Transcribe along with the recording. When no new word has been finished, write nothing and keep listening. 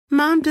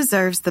Mom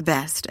deserves the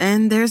best,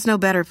 and there's no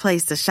better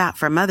place to shop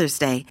for Mother's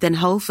Day than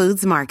Whole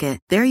Foods Market.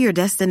 They're your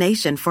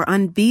destination for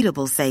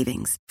unbeatable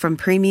savings, from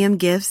premium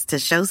gifts to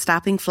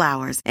show-stopping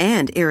flowers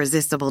and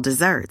irresistible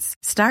desserts.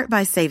 Start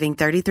by saving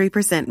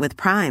 33% with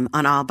Prime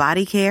on all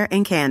body care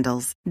and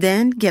candles.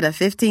 Then get a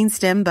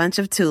 15-stem bunch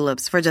of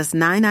tulips for just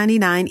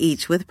 $9.99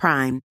 each with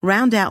Prime.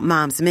 Round out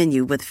Mom's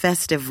menu with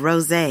festive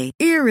rosé,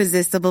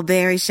 irresistible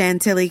berry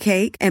chantilly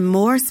cake, and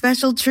more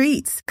special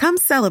treats. Come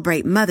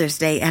celebrate Mother's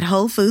Day at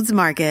Whole Foods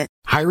Market.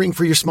 Hiring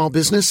for your small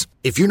business?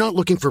 If you're not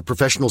looking for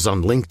professionals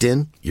on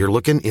LinkedIn, you're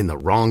looking in the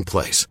wrong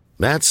place.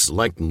 That's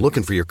like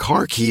looking for your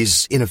car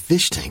keys in a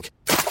fish tank.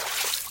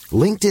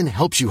 LinkedIn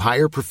helps you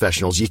hire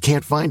professionals you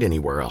can't find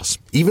anywhere else,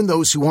 even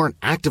those who aren't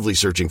actively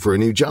searching for a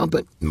new job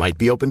but might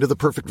be open to the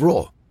perfect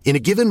role. In a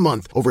given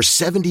month, over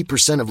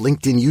 70% of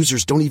LinkedIn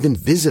users don't even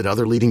visit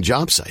other leading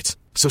job sites.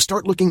 So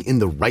start looking in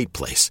the right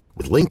place.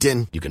 With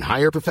LinkedIn, you can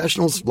hire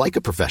professionals like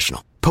a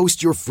professional.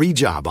 Post your free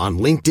job on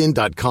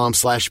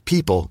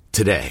linkedin.com/people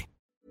today.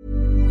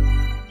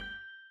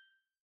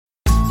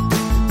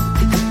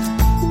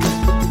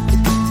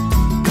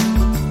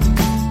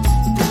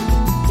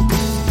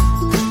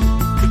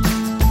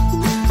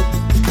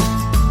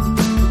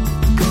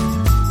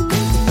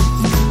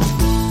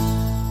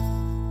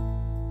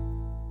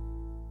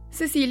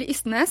 Cecilie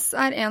Ystnes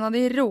en av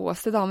de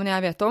råeste damene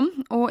jeg vet om,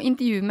 og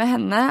intervjuet med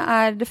henne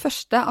det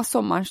første av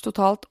sommerens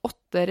totalt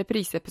 8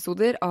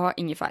 repriseepisoder av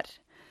Ingefær.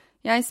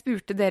 Jeg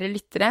spurte dere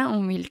lyttere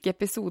om hvilke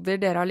episoder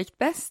dere har likt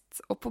best,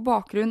 og på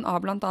bakgrunn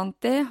av blant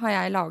annet det har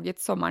jeg laget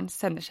sommerens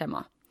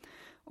sendeskjema.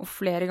 Og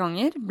flere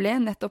ganger ble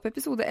nettopp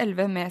episode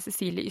 11 med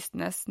Cecilie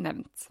Ystnes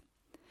nevnt.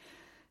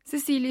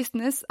 Cecilie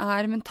Ystnes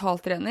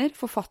mentaltrener,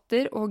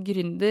 forfatter og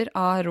gründer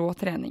av Rå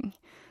Trening.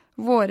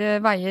 Våre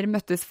veier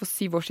møttes for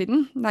 7 år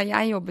siden, da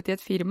jeg jobbet i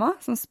et firma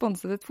som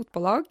sponset et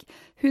fotballag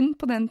hun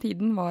på den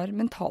tiden var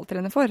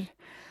mentaltrener for.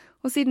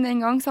 Og siden en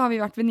gang så har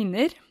vi vært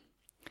venninner.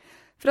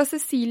 Fra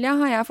Cecilie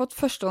har jeg fått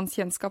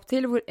førstehåndskjennskap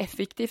til hvor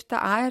effektivt det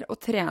å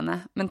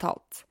trene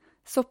mentalt.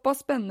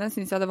 Såpass spennende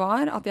synes jeg det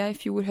var at jeg i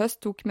fjor høst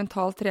tok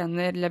mental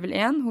trener level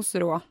 1 hos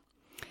Rå.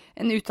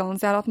 En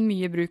utdannelse jeg har hatt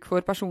mye bruk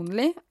for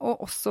personlig,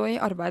 og også i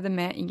arbeidet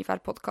med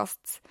Ingefær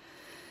podcast.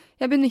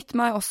 Jeg benytter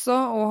meg også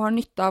og har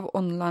nytte av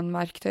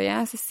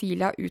online-verktøyet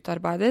Cecilie har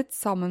utarbeidet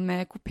sammen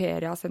med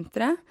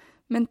Cooperia-senteret,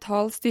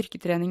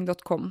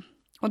 mentalstyrketrening.com.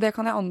 Og det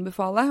kan jeg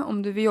anbefale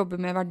om du vil jobbe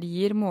med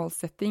verdier,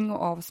 målsetting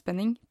og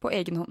avspenning på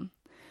egen hånd.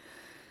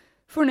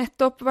 For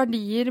nettopp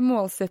verdier,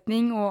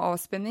 målsetning og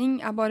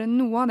avspenning bare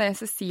noe av det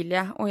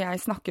Cecilie og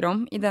jeg snakker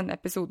om i denne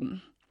episoden.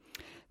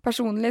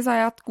 Personlig så har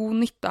jeg hatt god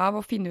nytte av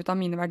å finne ut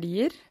av mine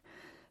verdier.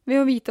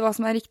 Ved å vite hva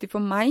som riktig for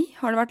meg,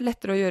 har det vært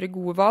lettere å gjøre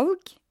gode valg,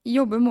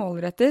 jobbe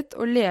målrettet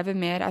og leve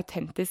mer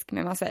autentisk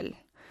med meg selv.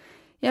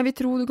 Jeg vil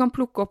tro du kan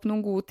plukke opp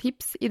noen gode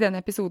tips i denne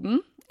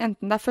episoden,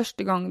 enten det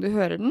første gang du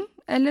hører den,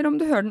 eller om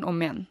du hører den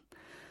om igjen.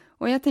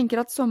 Og jeg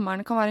tenker at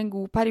sommeren kan være en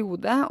god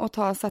periode å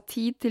ta seg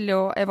tid til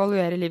å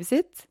evaluere livet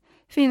sitt,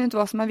 finne ut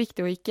hva som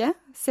viktig og ikke,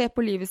 se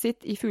på livet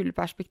sitt i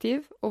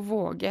fugleperspektiv og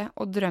våge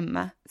å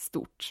drømme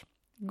stort.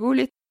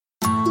 God lytt!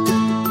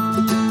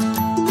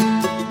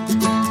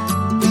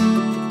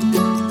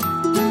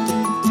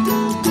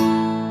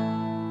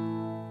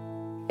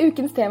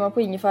 Ukens tema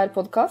på Ingefær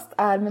podcast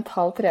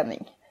mental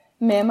trening.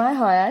 Med meg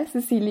har jeg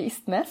Cecilie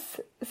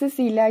Ystnes.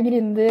 Cecilie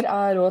gründer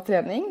av Rå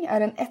Trening,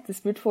 en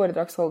etterspurt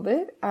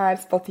foredragsholder,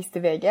 spaltist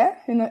i VG.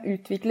 Hun har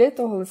utviklet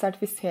og holder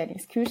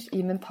sertifiseringskurs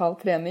i mental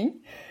trening.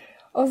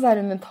 Og så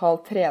hun mental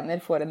trener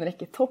for en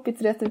rekke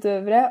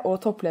toppidrettsutøvere og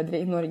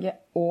toppledere i Norge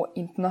og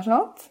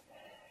internasjonalt.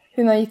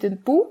 Hun har gitt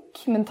ut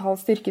bok, Mental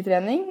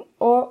styrketrening,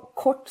 og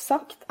kort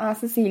sagt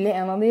Cecilie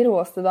en av de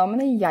råeste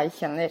damene jeg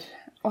kjenner.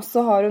 Og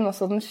så har hun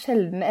også den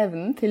sjeldne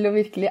evnen til å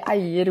virkelig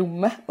eie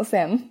rommet og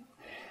scenen.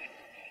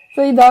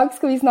 Så i dag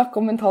skal vi snakke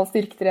om mental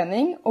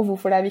styrketrening og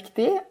hvorfor det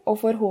viktig, og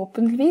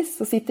forhåpentligvis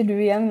så sitter du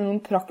igjen med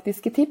noen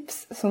praktiske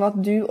tips, sånn at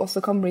du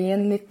også kan bli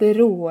en litt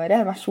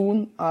råere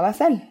versjon av deg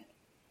selv.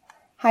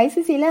 Hei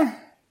Cecilie!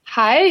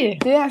 Hei!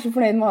 Du så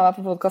fornøyd med å ha deg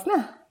på podcasten,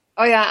 ja?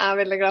 Og jeg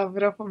veldig glad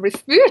for å få bli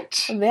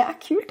spurt. Det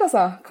kult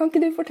altså. Kan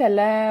ikke du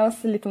fortelle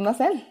oss litt om deg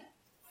selv?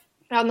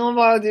 Ja, nå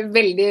var du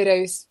veldig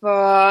røys på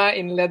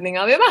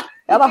innledningen din, da.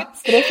 Ja da,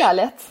 strek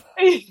kjærlighet.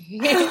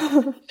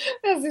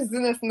 Jeg synes du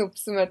nesten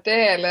oppsummerte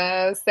hele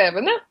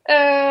CV-en, ja.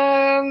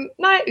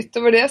 Nei,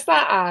 utover det så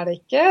det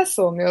ikke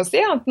så mye å si,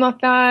 annet enn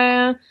at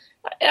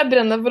jeg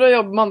brenner for å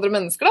jobbe med andre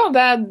mennesker,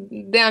 da.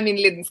 Det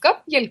min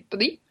lidenskap, hjelpe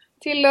de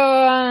til å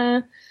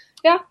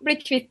bli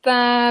kvitt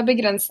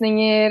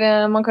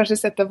begrensninger man kanskje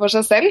setter for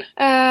seg selv.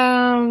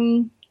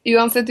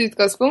 Uansett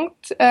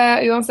utgangspunkt,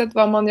 uansett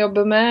hva man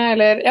jobber med,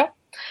 eller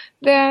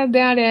det det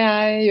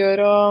jeg gjør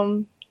og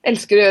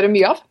elsker å gjøre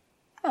mye av.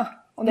 Ja,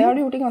 og det har du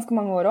gjort i ganske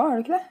mange år også, har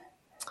du ikke det?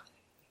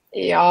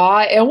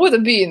 Ja, det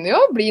begynner jo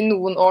å bli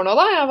noen år nå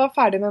da. Jeg var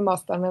ferdig med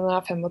masteren min da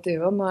jeg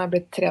 25, og nå jeg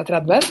blitt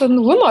 33, så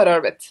noen år har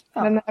det blitt. Ja.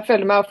 Men jeg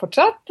føler meg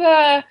fortsatt,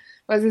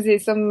 hva skal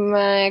jeg si, som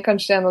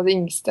kanskje en av de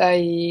yngste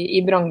i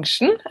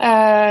bransjen.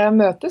 Jeg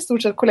møter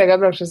stort sett kollegaer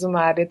i bransjen som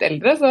litt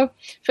eldre, så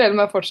føler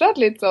meg fortsatt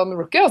litt sånn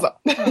rookie, altså.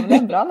 Ja, men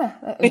det bra, det.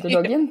 Det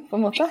underdoggen, på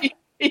en måte.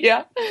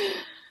 Ja.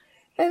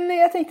 Men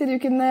jeg tenkte du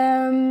kunne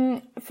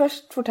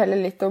først fortelle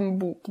litt om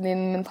boken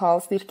din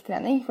Mental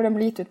styrketrening, for den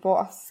ble gitt ut på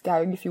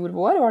Aschehoug i fjor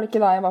vår, var det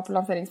ikke da jeg var på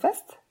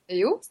lanseringsfest?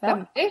 Jo,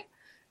 stemmer.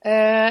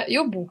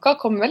 Jo, boka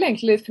kom vel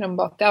egentlig litt frem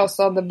på at jeg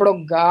også hadde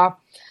blogget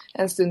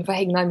en stund for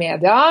Hegnar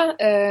Media,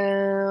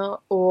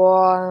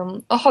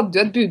 og hadde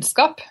jo et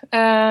budskap.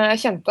 Jeg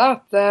kjente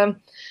at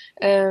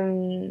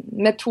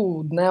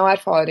metodene og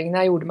erfaringene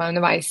jeg gjorde meg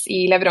underveis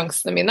i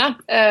leveransene mine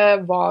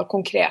var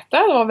konkrete.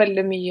 Det var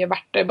veldig mye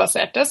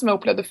verktøybaserte som jeg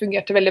opplevde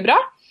fungerte veldig bra.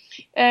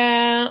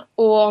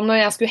 Og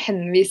når jeg skulle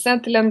henvise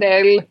til en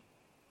del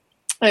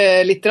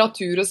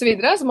litteratur og så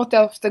videre, så måtte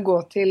jeg ofte gå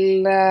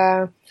til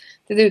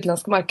det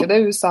utenlandske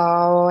markedet, USA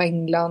og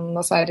England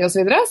og Sverige og så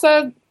videre. Så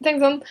jeg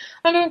tenkte sånn,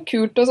 det er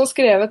kult å ha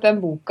skrevet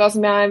den boka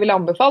som jeg ville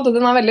anbefalt, og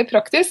den er veldig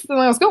praktisk, den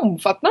er ganske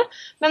omfattende,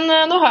 men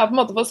nå har jeg på en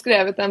måte fått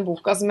skrevet den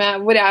boka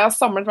hvor jeg har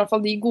samlet i hvert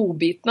fall de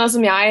godbitene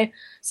som jeg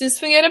synes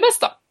fungerer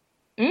best da.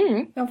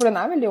 Ja, for den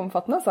er veldig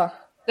omfattende, altså.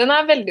 Den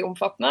er veldig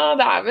omfattende, og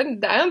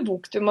det er en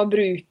bok du må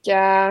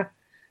bruke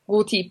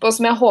god tid på,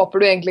 som jeg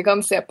håper du egentlig kan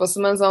se på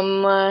som en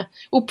sånn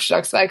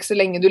oppslagsverk så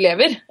lenge du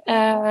lever.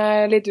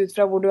 Litt ut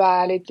fra hvor du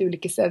litt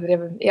ulike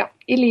steder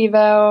i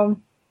livet, og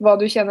hva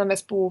du kjenner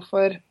mest behov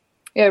for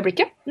i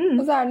øyeblikket.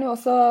 Og så den jo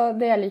også,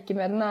 det jeg liker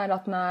med den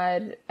at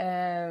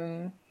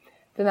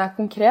den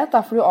konkret,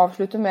 da, for du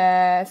avslutter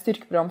med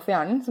styrkeprogram for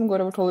hjernen, som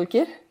går over 12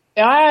 uker.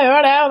 Ja, jeg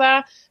gjør det, og det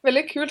er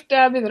veldig kult.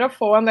 Jeg begynner å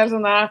få en del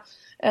sånne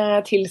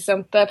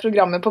tilsendte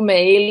programmer på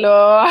mail,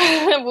 og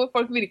hvor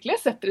folk virkelig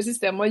setter i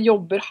systemet og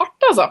jobber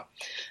hardt, altså.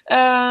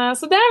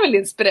 Så det er veldig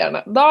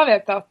inspirerende. Da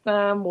vet jeg at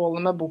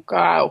målet med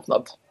boka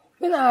oppnådd.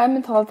 Men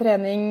mental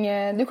trening,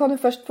 du kan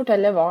jo først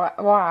fortelle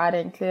hva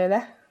egentlig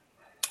det?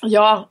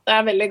 Ja, det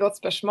er et veldig godt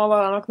spørsmål, og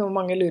det er nok noe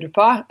mange lurer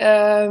på.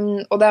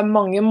 Og det er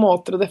mange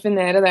måter å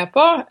definere det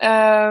på.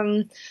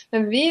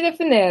 Men vi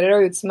definerer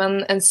det ut som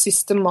en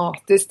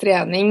systematisk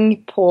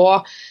trening på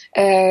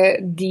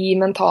de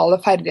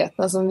mentale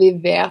ferdighetene som vi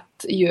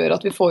vet gjør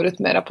at vi får ut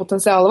mer av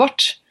potensialet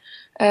vårt.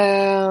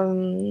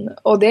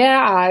 Og det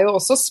er jo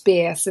også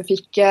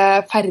spesifikke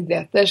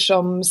ferdigheter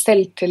som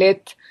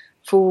selvtillit,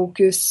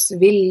 fokus,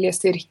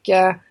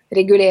 viljestyrke,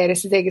 regulere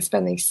sitt eget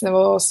spenningsnivå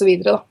og så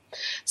videre da.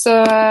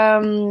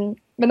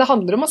 Men det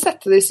handler om å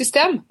sette det i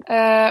system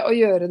og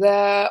gjøre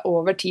det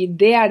over tid.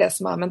 Det er det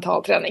som er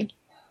mental trening.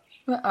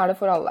 Men det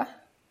for alle?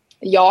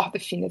 Ja,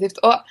 definitivt.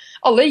 Og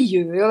alle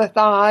gjør jo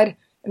dette her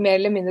mer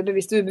eller mindre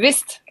bevisst og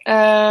ubevisst.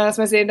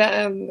 Som jeg sier,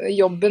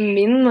 jobben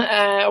min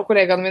og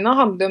kollegaene mine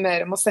handler jo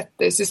mer om å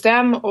sette i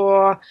system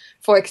og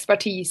få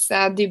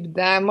ekspertise,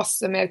 dybde,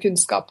 masse mer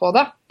kunnskap på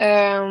det.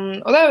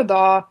 Og det er jo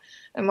da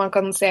man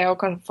kan se og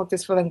kan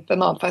faktisk forvente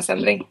en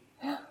atferdsendring.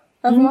 Ja,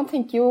 for man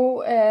tenker jo,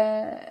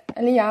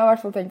 eller jeg har i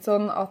hvert fall tenkt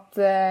sånn at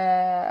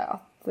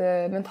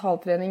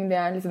mentaltrening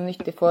det liksom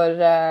nyttig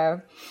for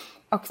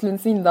Aksel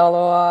Lund Svindal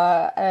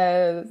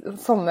og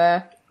sånne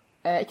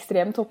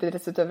ekstreme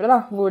toppidrettsutøvere da,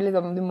 hvor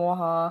liksom du må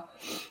ha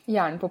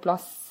hjernen på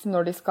plass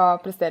når de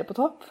skal prestere på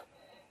topp.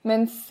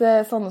 Mens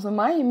sånne som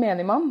meg,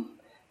 menigmann,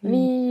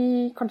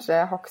 vi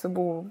kanskje har ikke så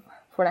behov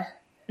for det.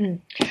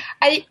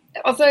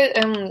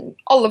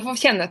 Alle får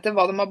kjenne etter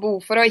hva de har behov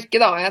for og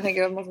ikke da. Jeg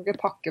tenker at man skal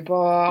ikke pakke på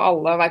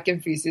alle,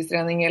 hverken fysisk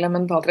trening eller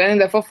mentaltrening.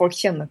 Det får folk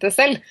kjenne til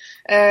selv.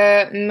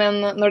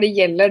 Men når det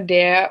gjelder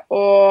det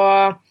å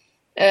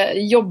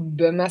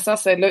jobbe med seg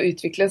selv og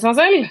utvikle seg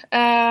selv,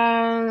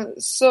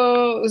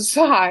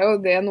 så er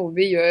jo det noe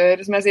vi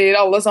gjør, som jeg sier,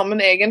 alle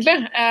sammen egentlig.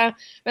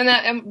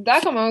 Men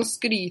der kan man jo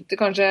skryte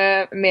kanskje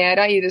mer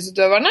av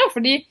idrettsutøverne,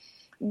 fordi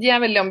de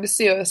er veldig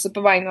ambisiøse på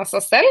vegne av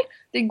seg selv.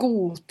 De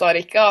godtar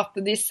ikke at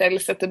de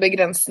selv setter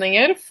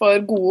begrensninger for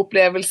gode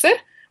opplevelser,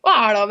 og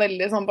er da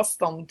veldig sånn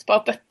bastant på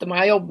at dette må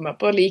jeg jobbe med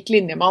på lik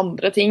linje med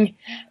andre ting.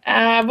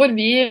 Hvor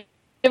vi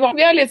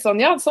er litt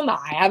sånn, ja, sånn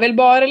er jeg vel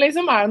bare,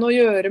 liksom. Er det noe å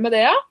gjøre med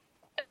det, ja?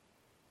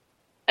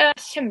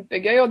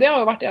 Kjempegøy, og det har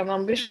jo vært en av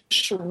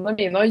ambisjonene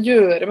mine, å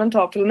gjøre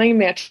mentaltrening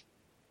mer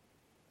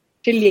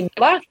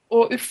tilgjengelig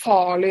og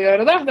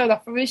ufarliggjøre det. Det er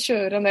derfor vi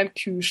kjører en del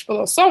kurs på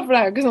det også, for det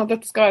er jo ikke sånn at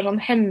dette skal være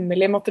sånn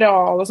hemmelig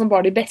materiale som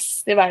bare de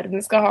beste i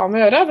verden skal ha med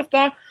å gjøre.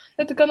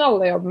 Dette kan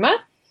alle jobbe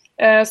med.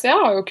 Så jeg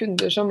har jo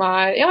kunder som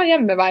er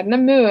hjemmeværende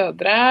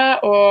mødre,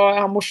 og jeg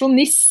har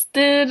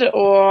mosjonister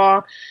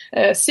og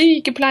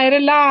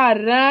sykepleiere,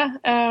 lærere,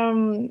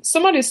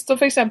 som har lyst til å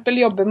for eksempel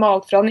jobbe med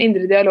alt fra den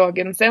indre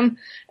dialogen sin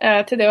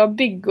til det å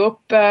bygge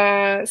opp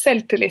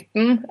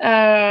selvtilliten,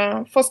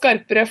 få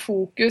skarpere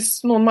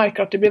fokus. Noen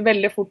merker at de blir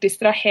veldig fort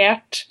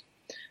distrahert.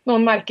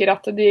 Noen merker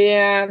at de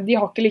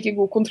har ikke like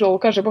god kontroll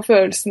kanskje på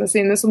følelsene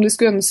sine som de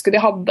skulle ønske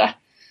de hadde.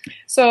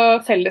 Så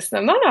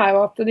fellesnevneren er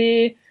jo at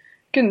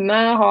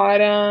kundene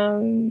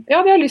de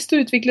har lyst til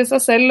å utvikle seg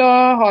selv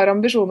og har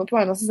ambisjoner på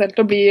vegne av seg selv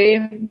til å bli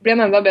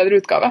en enda bedre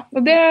utgave.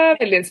 Og det er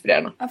veldig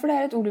inspirerende. Ja, for det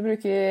er et ord du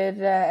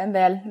bruker en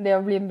del, det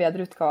å bli en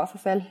bedre utgave av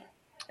seg selv.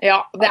 Ja,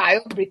 det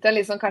jo blitt en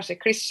litt sånn kanskje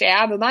klisjé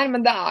det der,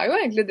 men det jo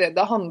egentlig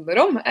det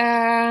handler om.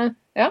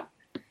 Ja.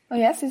 Og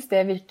jeg synes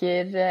det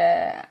virker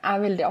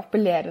veldig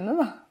appellerende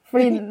da.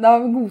 Fordi da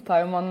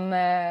godtar jo man,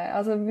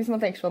 altså hvis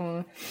man tenker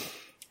sånn,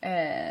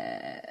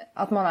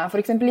 at man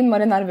for eksempel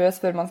innmari nervøs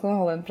før man skal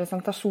holde en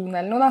presentasjon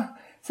eller noe da.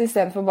 Så i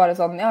stedet for bare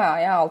sånn, ja,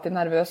 jeg alltid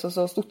nervøs, og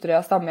så stotrer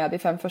jeg og stammer jeg de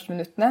 5 første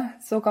minuttene,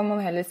 så kan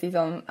man heller si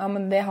sånn, ja,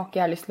 men det har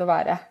ikke jeg lyst til å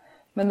være,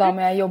 men da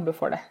må jeg jobbe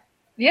for det.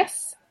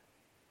 Yes.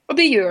 Og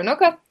det gjør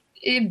nok at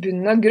i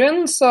bunn og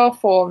grunn så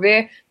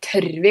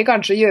tør vi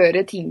kanskje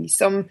gjøre ting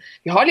som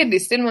vi har litt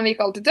lyst til, men vi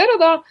ikke alltid tør, og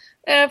da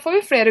får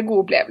vi flere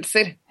gode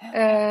opplevelser.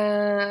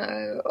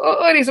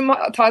 Og liksom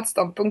ta et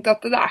standpunkt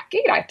at det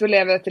ikke greit å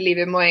leve dette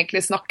livet med å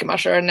egentlig snakke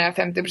meg selv ned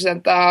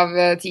 50% av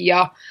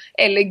tida,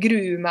 eller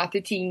grue meg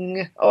til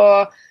ting,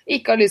 og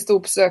ikke ha lyst til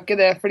å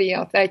oppsøke det fordi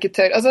at jeg ikke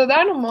tør. Altså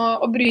det noe med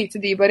å bryte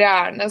de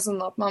barrierene,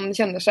 sånn at man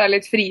kjenner seg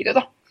litt friere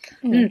da.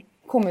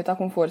 Komme ut av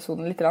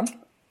komfortzonen litt grann.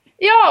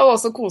 Ja, og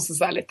også kose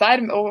seg litt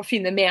der, og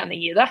finne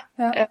mening i det.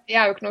 Ja.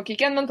 Jeg jo nok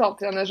ikke en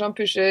mentaltrener som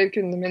pusher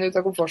kundene mine ut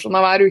av komfortzonen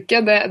hver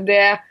uke.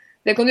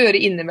 Det kan du gjøre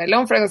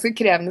innimellom, for det ganske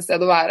krevende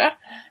sted å være.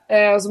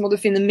 Og så må du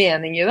finne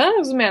mening i det,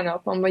 og så mener jeg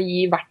at man må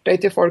gi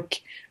verktøy til folk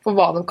for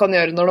hva de kan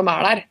gjøre når de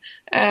der.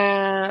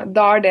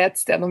 Da det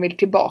et sted de vil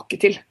tilbake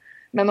til.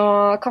 Men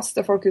å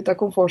kaste folk ut av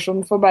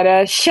komfortzonen for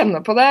bare kjenne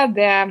på det,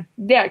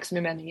 det ikke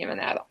så mye mening i,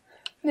 mener jeg da.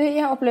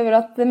 Jeg opplever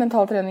at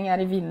mentaltrening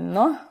i vinden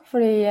nå,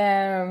 fordi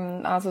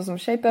altså som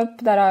Shape Up,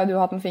 der har du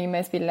hatt en finger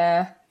med i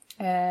spillet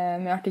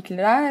med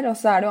artikler der, og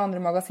så det jo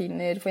andre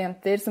magasiner for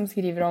jenter som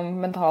skriver om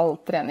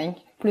mentaltrening,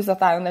 pluss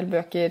at det jo en del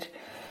bøker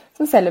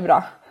som selger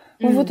bra.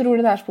 Hvorfor tror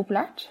du det så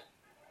populært?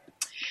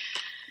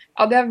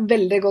 Ja, det et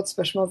veldig godt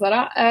spørsmål,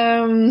 Sara.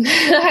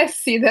 Jeg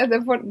sier det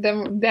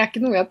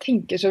ikke noe jeg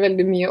tenker så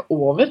veldig mye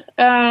over.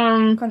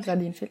 Kanskje det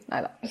din skyld?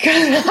 Neida.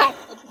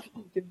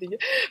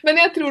 Men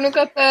jeg tror nok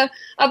at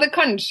det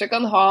kanskje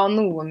kan ha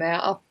noe med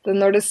at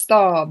når det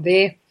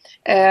stadig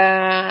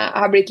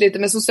har blitt litt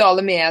med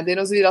sosiale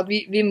medier og så videre, at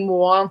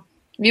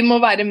vi må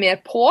være mer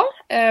på.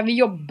 Vi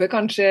jobber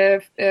kanskje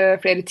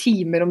flere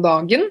timer om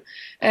dagen.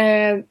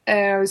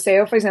 Vi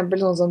ser jo for eksempel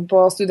sånn som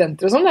på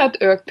studenter og sånn, det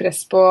et økt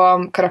press på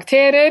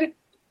karakterer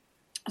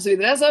og så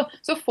videre,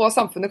 så får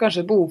samfunnet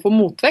kanskje et behov for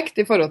motvekt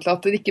i forhold til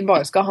at det ikke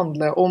bare skal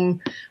handle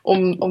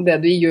om det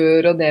du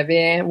gjør og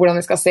hvordan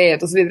vi skal se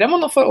ut og så videre,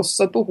 men man får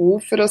også et behov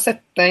for å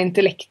sette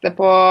intellektet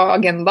på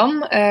agendaen,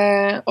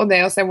 og det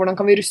å se hvordan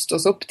kan vi ruste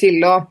oss opp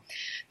til å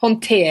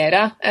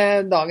håndtere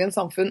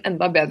dagens samfunn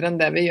enda bedre enn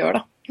det vi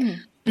gjør da.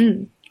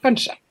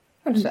 Kanskje.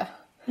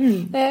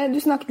 Du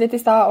snakket litt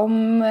i sted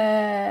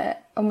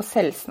om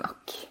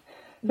selvsnakk.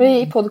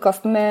 I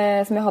podcasten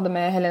som jeg hadde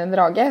med Helene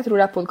Drage, jeg tror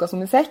det podcast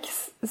nummer 6,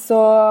 så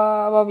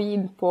var vi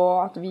inne på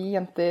at vi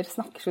jenter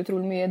snakker så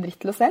utrolig mye dritt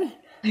til oss selv.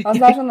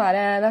 Altså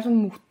det sånn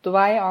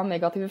motorvei av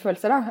negative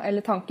følelser da,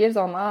 eller tanker,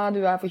 sånn du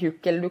for tjukk,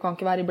 eller du kan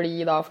ikke være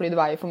blid da fordi du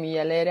veier for mye,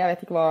 eller jeg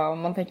vet ikke hva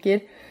man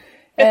tenker.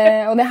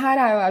 Og det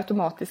her jo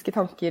automatiske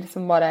tanker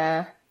som bare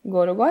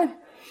går og går.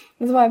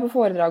 Men så var jeg på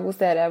foredrag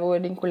hos dere hvor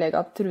din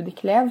kollega Trude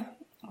Klev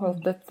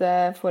holdt et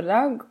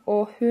foredrag,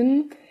 og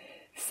hun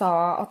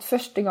sa at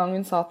første gang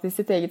hun sa til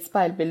sitt eget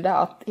speilbilde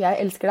at jeg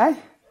elsker deg,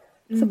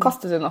 så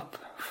kastet hun opp.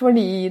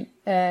 Fordi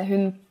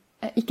hun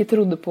ikke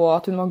trodde på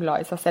at hun var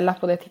glad i seg selv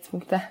på det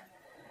tidspunktet.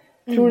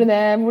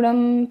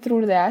 Hvordan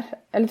tror du det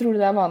Eller tror du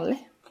det vanlig?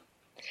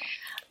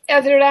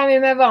 Jeg tror det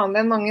mye mer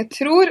vanlig enn mange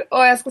tror,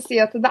 og jeg skal si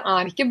at det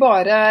ikke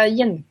bare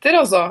jenter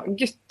også.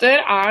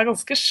 Gutter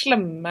ganske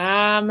slemme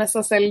med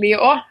seg selv de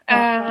også.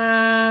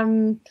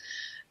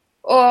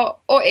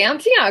 Og en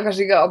ting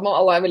kanskje ikke at man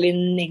alle veldig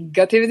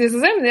negative til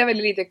seg selv, men de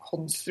veldig lite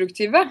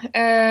konstruktive,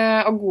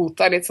 og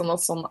godtar litt sånn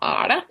at sånn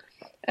det.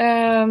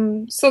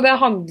 Så det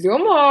handler jo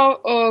om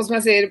å som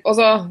jeg sier,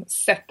 også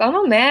sette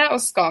deg ned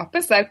og skape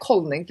sterk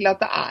holdning til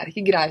at det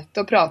ikke greit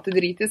å prate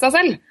drit i seg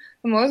selv.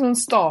 Man må jo sånn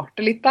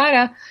starte litt der.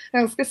 Jeg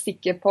ganske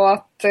sikker på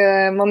at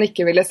man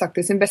ikke ville sagt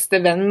til sin beste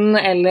venn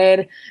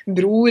eller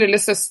bror eller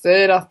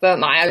søster at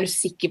nei, jeg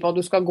sikker på at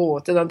du skal gå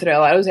til den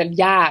trøya der, og du ser helt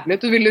jævlig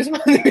ut. Du ville liksom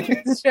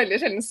veldig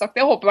sjelden sagt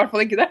det. Jeg håper I hvert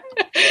fall ikke det.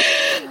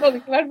 Det hadde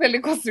ikke vært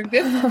veldig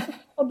konstruktivt.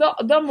 Og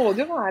da må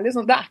det jo være litt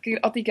sånn, at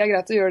det ikke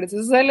greit å gjøre det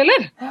til seg selv,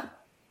 eller?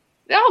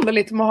 Det handler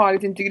litt om å ha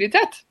litt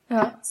integritet.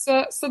 Ja.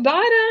 Så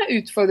der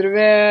utfordrer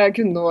vi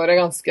kundene våre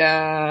ganske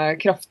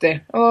kraftig,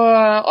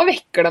 og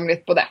vekker dem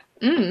litt på det.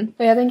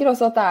 Jeg tenker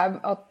også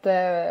at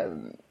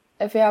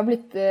for jeg har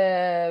blitt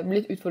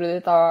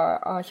utfordret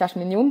av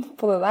kjæresten min Jon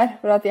på det der,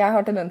 for at jeg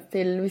har tendens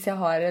til, hvis jeg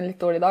har en litt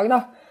dårlig dag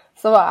da,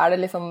 så det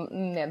liksom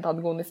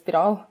nedadgående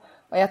spiral.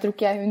 Og jeg tror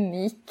ikke jeg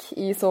unik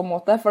i så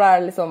måte, for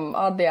det liksom,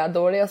 det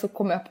dårlig, og så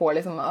kommer jeg på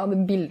liksom, det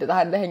bildet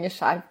der, det henger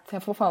skjerpt,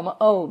 jeg får faen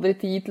meg aldri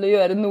tid til å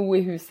gjøre noe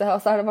i huset, og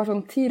så det bare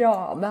sånn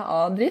tirade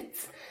av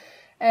dritt.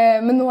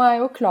 Men nå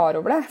jeg jo klar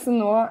over det, så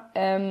nå,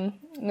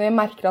 når jeg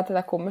merker at det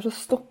der kommer, så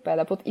stopper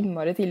jeg det på et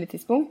innmari tidlig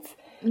tidspunkt.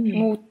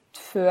 Mot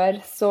før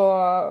så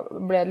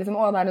ble det liksom,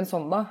 det en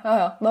sånn da.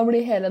 Ja, da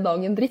blir hele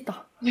dagen dritt da.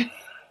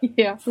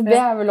 Ja. Så det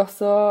vel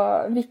også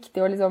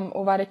viktig å, liksom,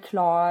 å være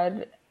klar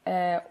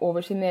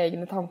over sine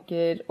egne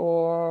tanker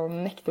og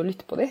nekte å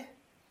lytte på dem?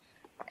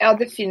 Ja,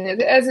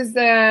 definitivt. Jeg synes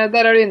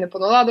der er du inne på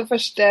noe da. Det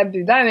første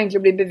budet er jo egentlig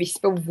å bli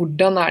bevisst på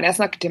hvordan er det jeg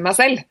snakker til meg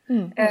selv.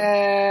 Og det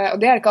er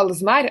det ikke alle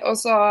som er. Og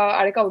så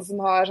er det ikke alle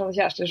som har sånne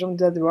kjærester som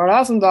du har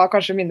da, som da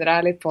kanskje minner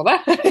deg litt på det.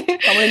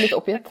 Da blir det litt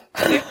oppgitt.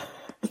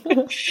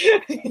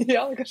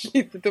 Ja, det kan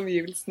slite til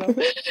omgivelsene.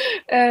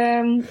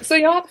 Så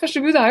ja, det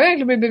første bud er jo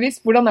egentlig å bli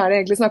bevisst hvordan er det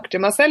jeg egentlig snakker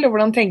til meg selv, og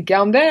hvordan tenker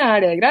jeg om det?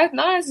 Er det greit?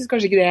 Nei, jeg synes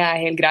kanskje ikke det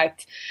er helt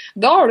greit.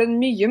 Da har du en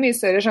mye, mye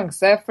større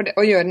sjanse for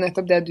å gjøre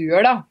nettopp det du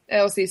gjør da,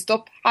 og si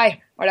stopp, hei,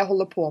 hva er det jeg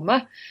holder på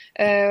med?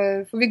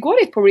 For vi går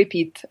litt på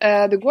repeat,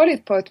 det går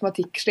litt på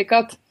automatikk, slik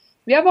at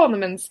vi er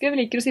vanemennesker,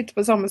 vi liker å sitte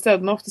på samme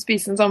stedene og ofte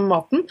spise den samme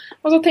maten,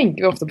 og så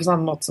tenker vi ofte på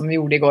samme måte som vi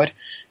gjorde i går.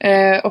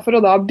 Og for å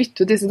da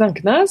bytte ut disse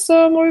tankene,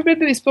 så må vi bli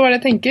bevisst på hva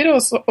jeg tenker,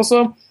 og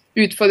så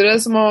utfordre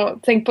det som å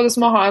tenke på det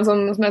som å ha en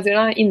sånn, som jeg sier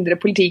da, indre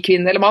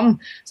politikvinne eller mann,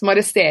 som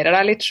arresterer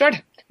deg litt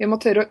selv. Vi må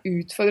tørre å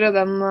utfordre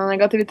den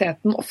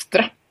negativiteten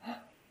oftere.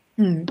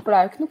 For det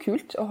er jo ikke noe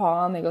kult å ha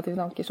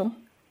negative tanker sånn.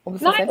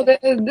 Nei, og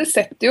det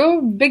setter jo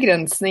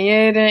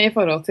begrensninger i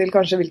forhold til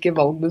kanskje hvilke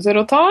valg du ser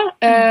å ta,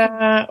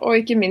 og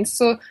ikke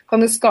minst så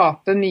kan det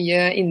skape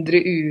mye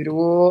indre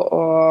uro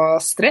og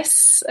stress,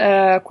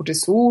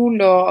 kortisol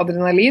og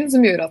adrenalin,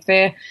 som gjør at vi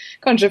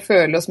kanskje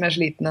føler oss mer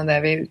slitne enn det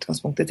vi i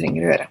utgangspunktet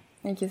trenger å gjøre.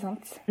 Ikke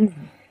sant.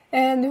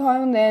 Du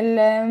har jo en del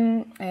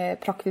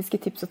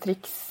praktiske tips og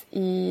triks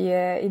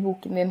i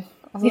boken din,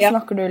 og så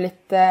snakker du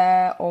litt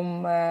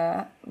om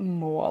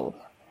mål.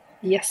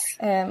 Yes.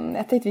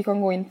 Jeg tenkte vi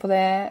kan gå inn på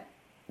det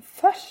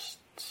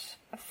først,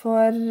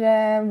 for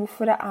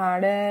hvorfor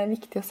er det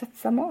viktig å sette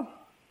seg mål?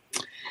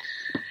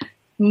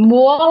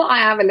 Mål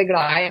er jeg veldig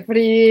glad i,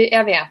 fordi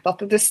jeg vet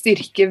at det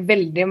styrker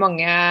veldig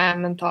mange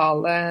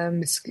mentale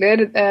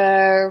muskler.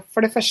 For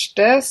det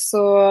første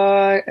så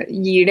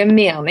gir det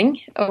mening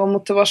og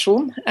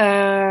motivasjon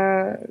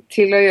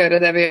til å gjøre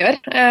det vi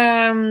gjør.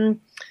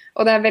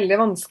 Og det er veldig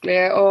vanskelig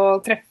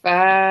å treffe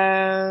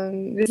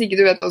hvis ikke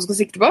du vet hva du skal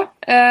sikte på.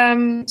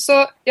 Så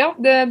ja,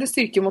 det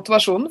styrker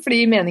motivasjonen, fordi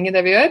det gir mening i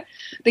det vi gjør.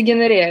 Det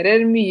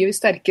genererer mye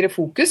sterkere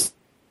fokus.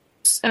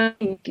 Det er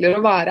enklere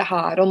å være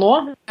her og nå.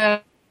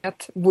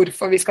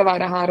 Hvorfor vi skal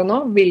være her og nå,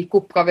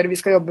 hvilke oppgaver vi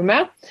skal jobbe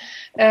med.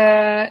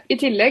 I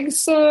tillegg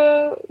så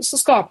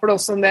skaper det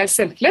også en del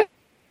selvtillit.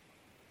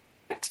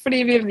 Fordi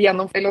vi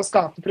gjennomfører å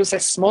skape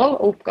prosessmål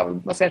og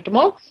oppgavebaserte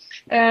mål.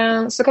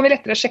 Så kan vi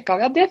lettere sjekke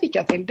av, ja, det fikk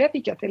jeg til, det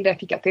fikk jeg til, det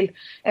fikk jeg til.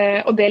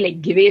 Og det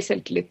legger vi i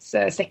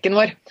selvtillitssekken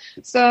vår.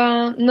 Så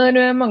når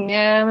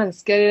mange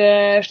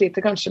mennesker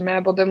sliter kanskje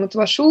med både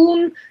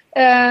motivasjon,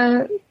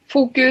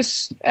 fokus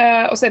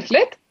og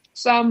selvtillit,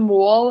 så er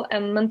mål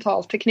en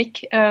mental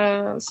teknikk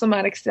som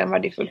er ekstremt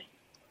verdifull.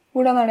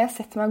 Hvordan er det jeg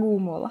setter meg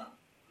gode mål da?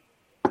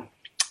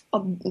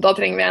 Og da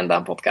trenger vi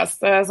enda en podcast,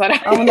 Sara.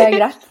 Ja, men det er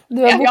greit.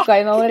 Du har boka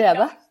inn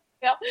allerede.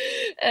 Ja.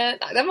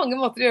 Nei, det er mange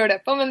måter å gjøre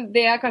det på, men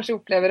det jeg kanskje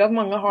opplever at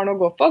mange har noe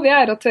å gå på, det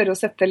er å tørre å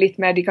sette litt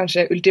mer de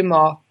kanskje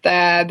ultimate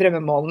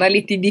drømmemålene,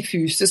 litt de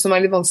diffuse som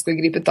er litt vanskelig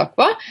å gripe tak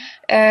på,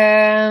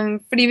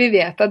 fordi vi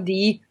vet at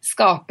de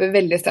skaper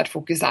veldig sterkt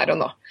fokus her og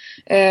nå.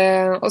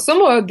 Og så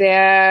må jo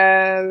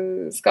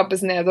det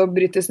skapes ned og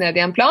brytes ned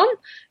i en plan,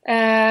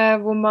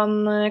 hvor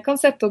man kan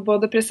sette opp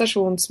både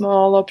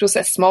prestasjonsmål og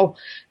prosessmål.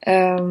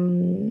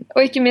 Og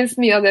ikke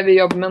minst mye av det vi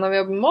jobber med når vi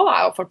jobber med mål,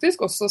 er jo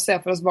faktisk også å se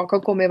for oss hva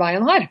kan komme i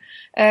veien her.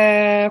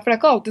 For det er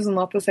ikke alltid sånn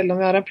at selv om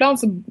vi har en plan,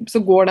 så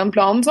går den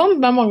planen sånn.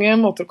 Det er mange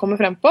måter å komme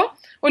frem på,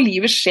 og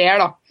livet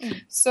skjer da.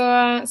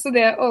 Så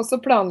det å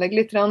også planlegge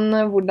litt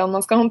hvordan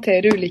man skal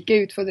håndtere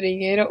ulike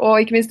utfordringer,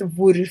 og ikke minst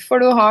hvorfor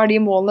du har de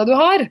målene du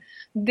har,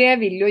 det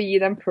vil jo gi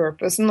den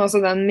purposen,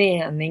 altså den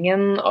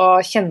meningen, å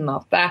kjenne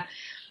at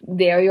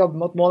det å jobbe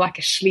mot mål er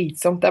ikke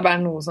slitsomt, det er bare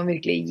noe som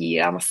virkelig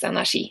gir deg masse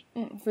energi.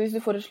 For hvis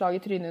du får et slag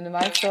i trynet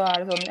underveis, så er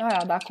det sånn,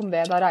 ja, der kom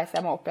det, da reiser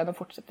jeg meg opp igjen og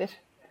fortsetter.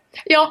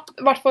 Ja,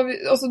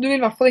 altså, du vil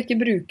i hvert fall ikke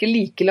bruke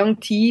like lang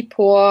tid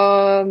på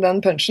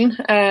den punchen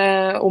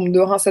om du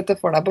har sett det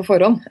for deg på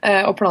forhånd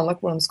og planlagt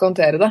hvordan du skal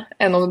håndtere det,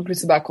 enn om det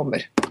plutselig bare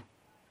kommer.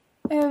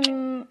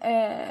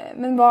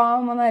 Men hva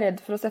om man er redd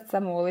for å sette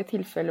seg mål i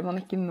tilfelle man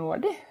ikke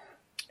når de?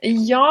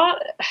 Ja.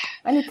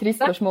 Det er litt trist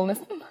spørsmål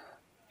nesten.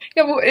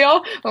 Ja,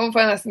 nå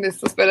får jeg nesten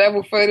lyst til å spørre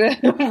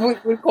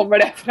hvor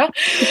kommer det fra?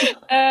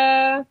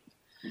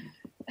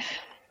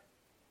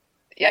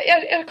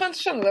 Jeg kan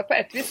skjønne det på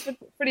et vis,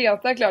 fordi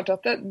at det er klart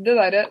at det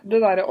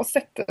der å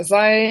sette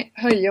seg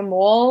høye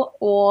mål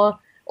og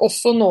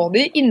også nå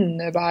de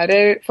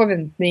innebærer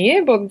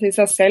forventninger, både til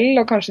seg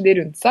selv og kanskje de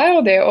rundt seg,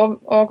 og det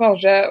å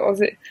kanskje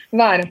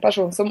være en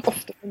person som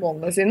ofte får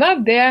målene sine,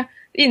 det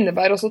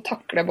innebærer også å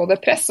takle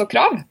både press og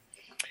krav.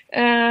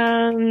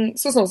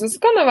 Så sånn sett så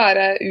kan det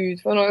være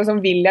utfordrende,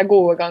 som vil jeg gå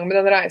i gang med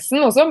den reisen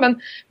også, men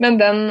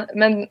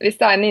hvis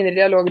det er en indre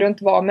dialog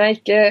rundt hva om jeg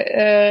ikke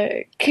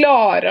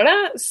klarer det,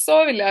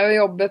 så vil jeg jo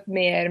jobbet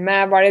mer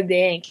med hva er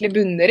det egentlig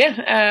bunner i.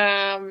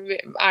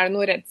 Er det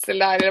noe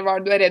redsel der, eller hva er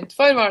det du er redd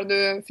for, hva er det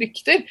du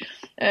frykter?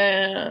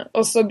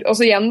 Og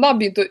så igjen da,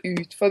 begynt å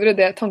utfordre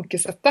det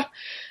tankesettet.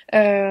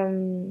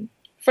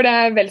 For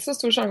det vel så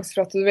stor sjanse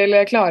for at du vil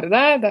klare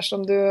det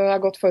dersom du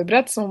godt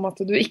forberedt, som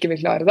at du ikke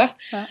vil klare det.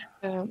 Ja.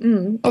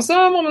 Og så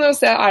må man jo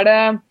se, er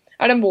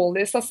det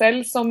målet i seg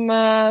selv som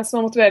er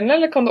motiverende,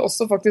 eller kan det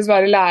også faktisk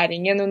være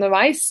læringen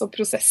underveis og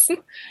prosessen?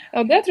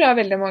 Og det tror jeg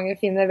veldig mange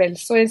finner vel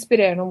så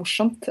inspirerende og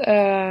morsomt,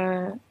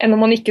 enn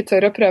om man ikke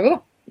tør å prøve, da.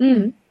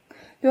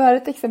 Du har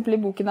et eksempel i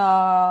boken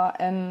av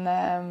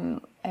en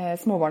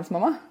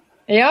småbarnsmamma.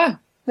 Ja.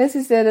 Det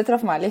synes jeg det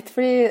traff meg litt,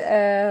 fordi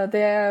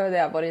det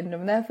er bare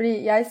innrømmende.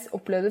 Fordi jeg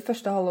opplevde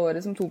første halve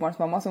året som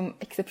tobarnsmamma som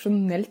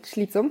eksepsjonelt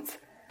slitsomt.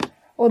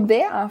 Og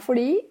det er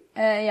fordi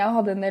jeg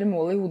hadde en del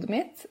mål i hodet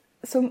mitt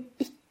som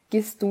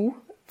ikke sto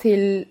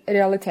til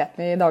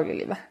realiteten i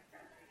dagliglivet.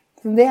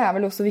 Så det er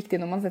vel også viktig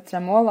når man setter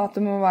seg mål, at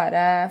det må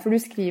være, for du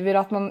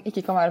skriver at man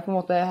ikke kan være på en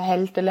måte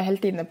helt eller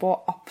helt inne på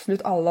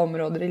absolutt alle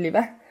områder i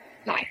livet.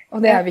 Nei. Og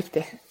det er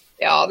viktig.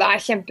 Ja, det er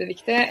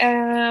kjempeviktig. Det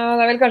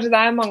er vel kanskje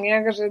der mange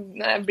kanskje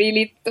blir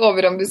litt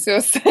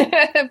overambisiøse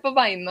på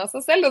vegne av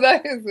seg selv, og det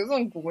er jo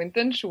sånn god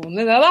intensjon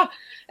i det, da.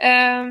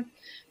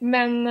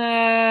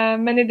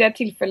 Men i det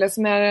tilfellet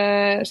som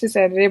jeg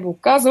skisserer i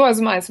boka, så var det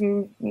som meg som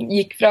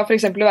gikk fra for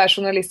eksempel å være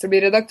journalist og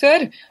bli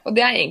redaktør, og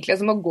det er egentlig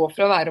som å gå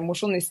fra å være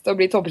mosjonist og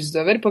bli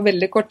toppidrettsutøver på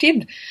veldig kort tid.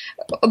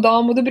 Og da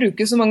må du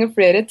bruke så mange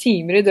flere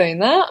timer i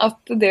døgnet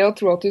at det å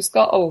tro at du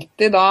skal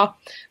alltid da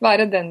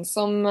være den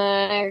som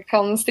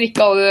kan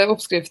strikke alle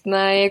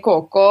oppskriftene i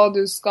KK,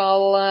 du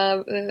skal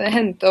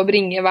hente og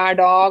bringe hver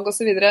dag og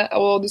så videre,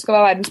 og du skal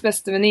være verdens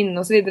beste venninne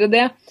og så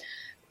videre,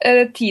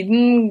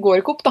 tiden går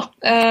ikke opp, da.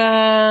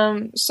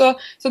 Så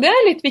det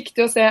er litt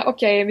viktig å se,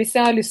 ok, hvis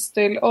jeg har lyst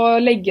til å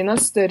legge inn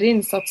en større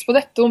innsats på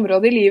dette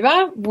området i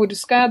livet, hvor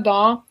skal jeg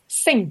da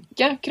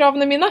senke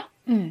kravene mine?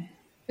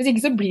 Hvis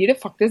ikke så blir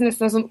det faktisk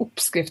nesten en sånn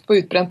oppskrift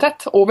på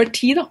utbrenthet over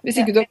tid, da, hvis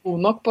ikke du er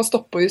god nok på å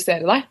stoppe og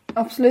justere deg.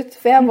 Absolutt,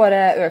 for jeg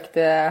bare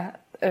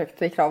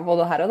økte i krav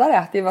både her og der,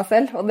 til meg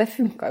selv, og det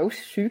funket jo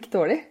sjukt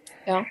dårlig.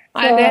 Ja.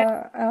 Nei,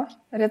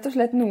 rett og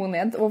slett noe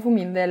ned. Og for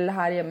min del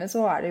her hjemme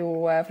så er det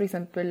jo for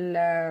eksempel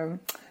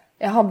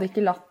jeg hadde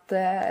ikke latt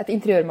et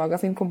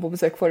interiørmagasin komme på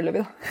besøk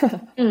foreløpig da.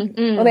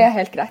 Og det er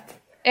helt greit.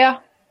 Ja,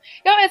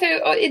 jeg tror,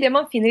 og i det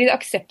man finner i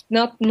aksepten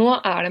at nå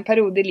er det en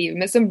periode i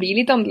livet mitt som blir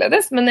litt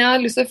annerledes, men jeg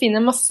har lyst til å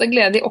finne masse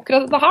glede i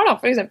akkurat dette her da,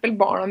 for eksempel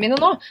barna mine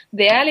nå,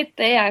 det er litt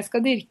det jeg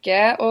skal dyrke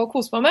og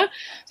kose meg med,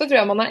 så tror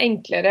jeg man er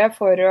enklere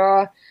for å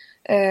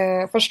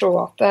forstå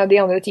at de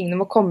andre tingene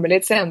må komme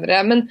litt senere,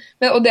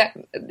 og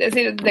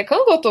det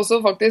kan godt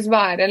også faktisk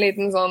være en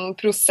liten sånn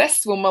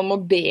prosess hvor man må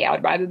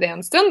bearbeide det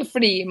en stund,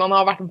 fordi man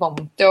har vært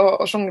vant til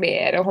å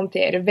jonglere og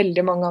håndtere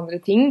veldig mange andre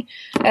ting.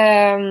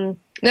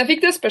 Men jeg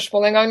fikk det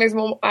spørsmålet en gang,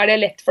 liksom, om er det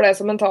lett for deg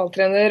som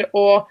mentaltrener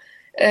å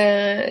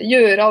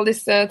gjøre alle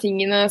disse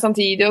tingene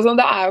samtidig og sånn.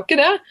 Det er jo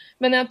ikke det,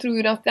 men jeg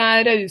tror at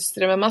jeg er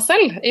rausere med meg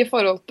selv i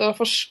forhold til å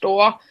forstå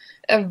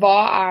hva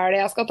er det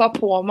jeg skal ta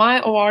på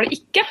meg, og hva er det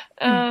ikke?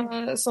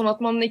 Sånn at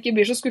man ikke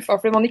blir så skuffet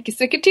fordi man ikke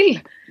strekker til.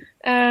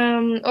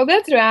 Og det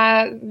tror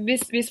jeg,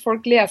 hvis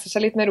folk leser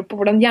seg litt mer opp på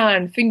hvordan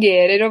hjernen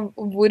fungerer,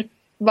 og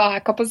hva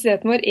er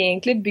kapasiteten vår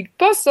egentlig bygd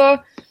på, så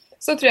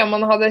tror jeg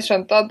man hadde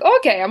skjønt at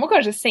ok, jeg må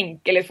kanskje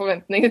senke litt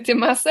forventninger til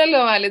meg selv,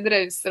 og være litt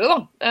rausere da.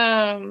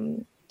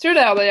 Tror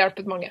det hadde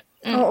hjulpet mange.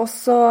 Og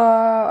også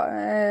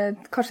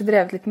kanskje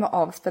drevet litt med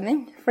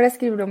avspenning, for det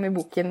skriver du om i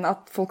boken,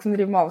 at folk som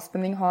driver med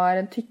avspenning har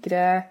en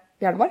tykkere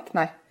hjernebark?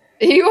 Nei.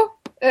 Jo,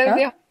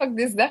 de har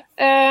faktisk det.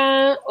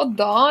 Og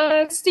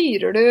da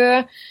styrer du,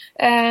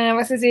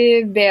 hva skal jeg si,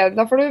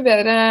 da får du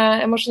bedre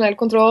emosjonell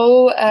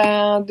kontroll,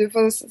 du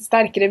får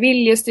sterkere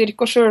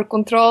viljestyrke og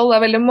selvkontroll. Det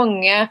er veldig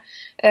mange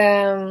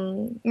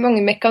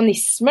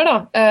mekanismer da,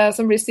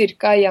 som blir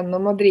styrket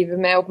gjennom å drive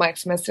med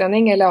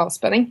oppmerksomhetstrening eller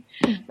avspenning.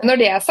 Men når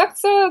det er sagt,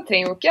 så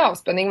trenger jo ikke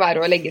avspenning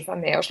være å legge seg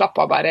ned og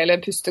slappe av bare,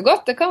 eller puste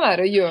godt. Det kan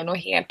være å gjøre noe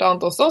helt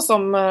annet også,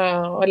 som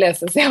å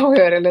lese seg og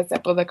høre eller se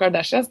på The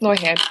Kardashians, noe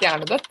helt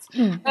hjernedødt.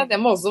 Det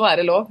må også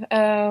være lov.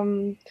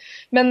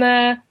 Men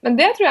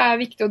det tror jeg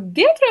er viktig, og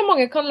det tror jeg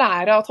mange kan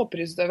lære av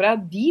toppidrettsutøvere.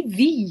 De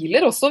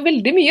hviler også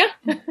veldig mye.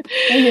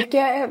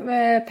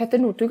 Petter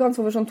Northug, han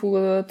sover sånn to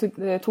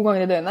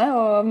ganger i døgnet,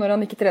 og når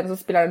han ikke trener så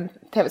spiller han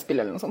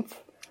TV-spill eller noe sånt.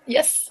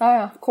 Yes.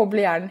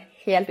 Kobler hjernen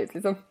helt ut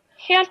liksom.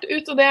 Helt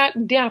ut, og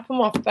det er på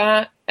en måte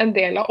en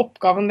del av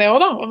oppgaven det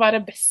også da, å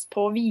være best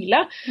på å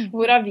hvile.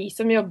 Hvorav vi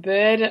som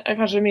jobber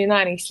kanskje mye i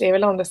næringsliv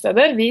eller andre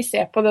steder, vi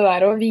ser på det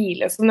der å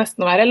hvile som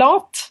nesten å være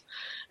lat.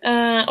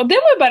 Og det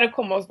må vi bare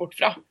komme oss bort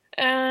fra.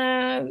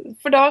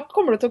 For da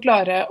kommer du til å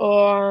klare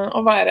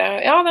å være,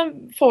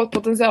 få ut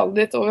potensialet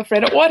ditt over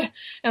flere år,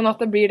 enn at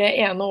det blir det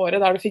ene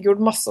året der du fikk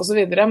gjort masse og så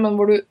videre, men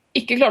hvor du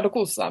ikke klarte å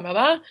kose deg med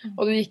det,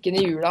 og du gikk inn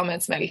i jula med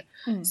en smell.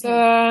 Så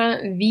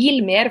hvil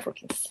mer,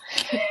 folkens.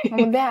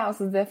 Men det er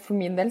altså det, for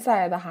min del så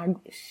er det her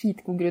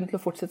skitgod grunn til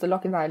å fortsette å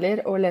lakke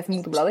negler og lese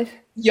moteblader.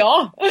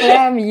 Ja! Det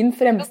er min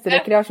fremste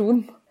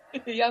rekreasjon.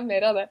 Ja,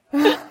 mer av det.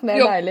 Det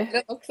er deilig. Det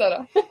er nok,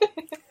 Sara.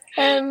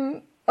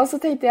 Og så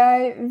tenkte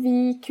jeg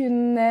vi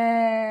kunne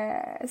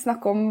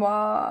snakke om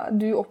hva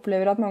du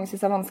opplever at mange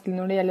synes er vanskelig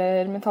når det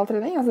gjelder mental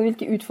trening. Altså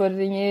hvilke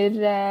utfordringer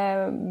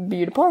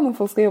byr det på når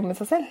folk skal jobbe med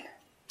seg selv?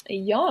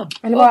 Ja.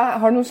 Eller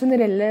har du noen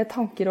generelle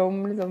tanker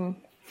om liksom,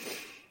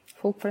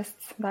 folk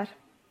flest der?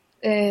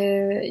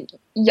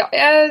 Ja,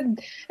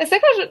 jeg ser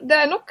kanskje,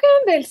 det nok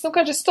en del som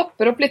kanskje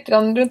stopper opp litt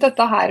rundt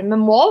dette her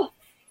med mål.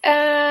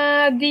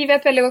 De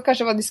vet veldig godt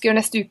kanskje hva de skal gjøre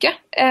neste uke,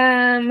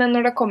 men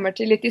når det kommer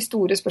til litt de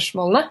store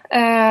spørsmålene,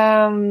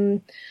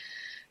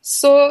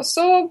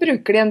 så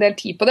bruker de en del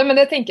tid på det, men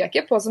det tenker jeg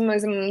ikke på som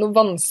liksom, noe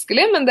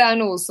vanskelig, men det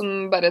noe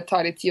som bare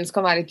tar litt tid og som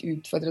kan være litt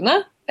utfordrende.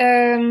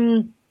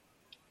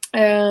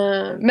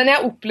 Men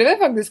jeg opplever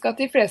faktisk at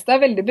de fleste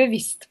veldig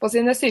bevisst på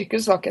sine styrker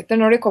og svakheter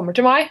når de kommer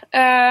til meg.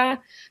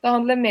 Det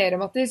handler mer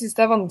om at de synes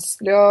det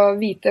vanskelig å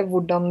vite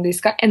hvordan de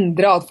skal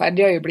endre atferd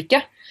i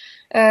øyeblikket.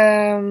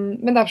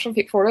 Men derfor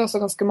får du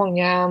også ganske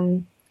mange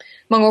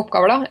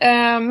oppgaver da.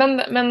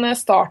 Men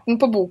starten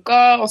på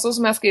boka, også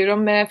som jeg skriver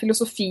om med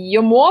filosofi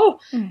og mål,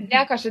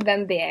 det kanskje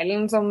den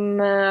delen som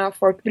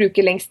folk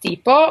bruker lengst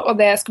tid på, og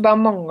det skal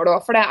bare mangle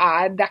også, for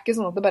det ikke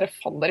sånn at det bare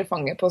faller i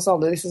fanget på oss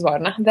alle disse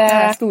svarene.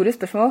 Det store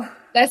spørsmål.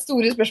 Det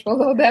store spørsmål,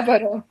 og det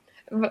bare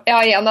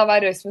igjen å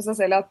være raus med seg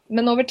selv,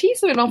 men over tid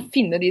så vil man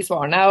finne de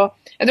svarene, og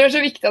jeg tror det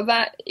så viktig at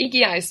det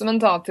ikke jeg som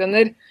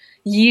mentaltrener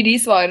gir de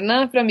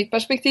svarene fra mitt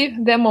perspektiv,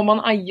 det må man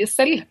eie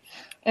selv.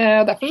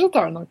 Og derfor så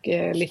tar det nok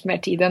litt mer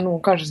tid enn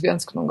noen kanskje skulle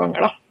ønske noen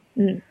ganger da.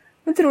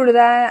 Men tror du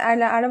er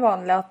det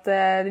vanlig at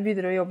de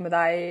begynner å jobbe med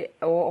deg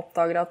og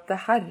oppdager at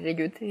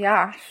herregud,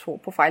 jeg så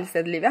på feil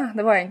sted i livet,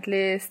 det var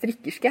egentlig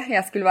strikkerske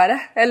jeg skulle være,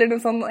 eller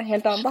noe sånn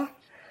helt annet da?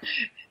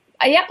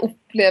 Jeg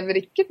opplever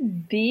ikke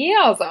det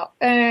altså,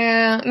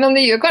 men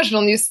det gjør kanskje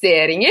noen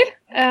justeringer.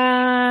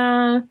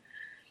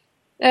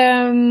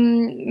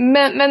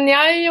 Men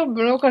jeg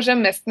jobber nå kanskje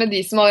mest med de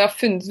som har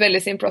funnet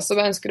veldig sin plass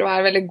og ønsker å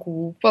være veldig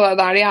god på det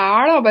der de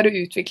da, bare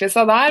utvikle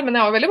seg der, men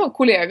jeg har veldig mange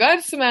kollegaer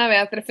som jeg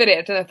vet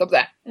refererer til nettopp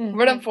det,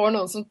 hvor de får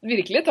noen som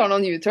virkelig tar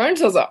noen U-turns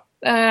også,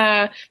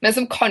 men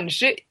som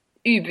kanskje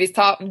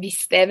ubevisst har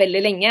visst det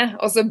veldig lenge,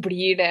 og så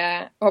blir det,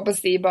 jeg håper å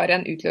si, bare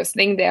en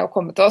utløsning, det å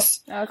komme til oss.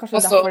 Ja, kanskje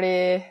også, derfor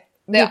de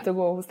begynte å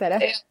gå hos dere.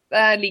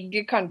 Det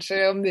ligger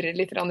kanskje og murrer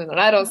litt under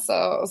der, og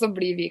så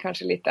blir vi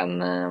kanskje litt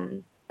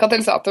den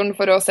katalysatoren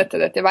for å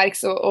sette det til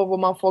verks, og hvor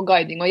man får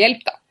guiding og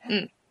hjelp da.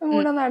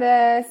 Hvordan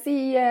det,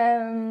 si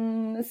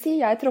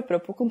jeg tropper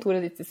opp på kontoret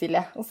ditt,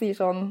 Cecilie, og sier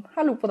sånn,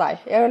 hallo på deg,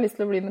 jeg har lyst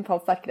til å bli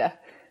mentalt sterkere.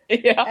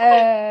 Ja.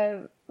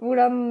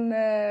 Hvordan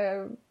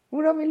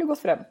vil du gå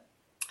frem?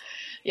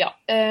 Ja,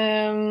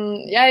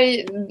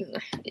 jeg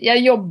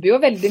jobber jo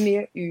veldig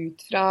mye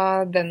ut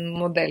fra den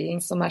modellen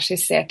som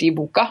skissert i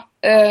boka,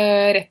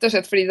 rett og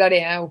slett fordi det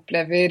det jeg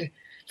opplever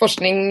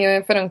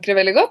forskning forankrer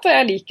veldig godt, og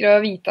jeg liker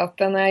å vite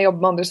at når jeg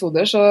jobber med andres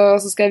hoder, så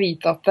skal jeg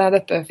vite at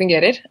dette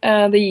fungerer.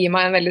 Det gir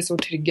meg en veldig stor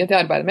trygghet i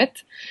arbeidet mitt.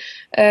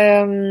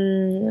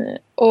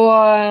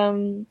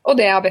 Og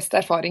det jeg har best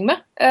erfaring med.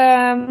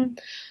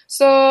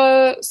 Så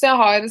jeg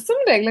har som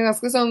regel en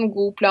ganske sånn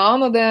god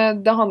plan, og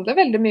det handler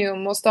veldig mye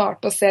om å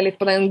starte og se litt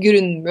på den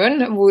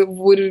grunnmuren.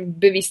 Hvor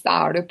bevisst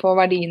du på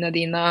verdiene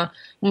dine,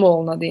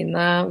 målene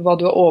dine, hva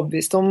du er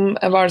overbevist om,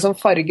 hva det som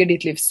farger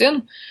ditt livssyn,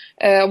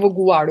 og hvor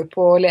god du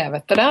på å leve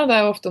etter det. Det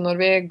jo ofte når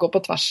vi går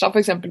på tvers av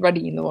for eksempel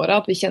verdiene våre,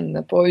 at vi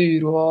kjenner på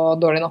uro og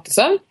dårlig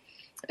nattesøvn.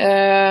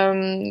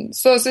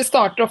 Så vi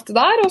starter ofte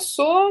der, og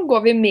så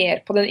går vi mer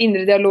på den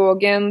indre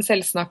dialogen,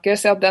 selvsnakker,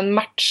 så at den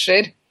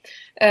matcher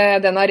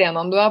den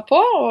arenaen du på,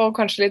 og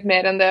kanskje litt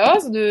mer enn det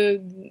også, så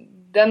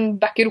den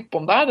backer opp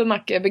om deg, den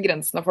ikke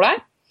begrensende for deg.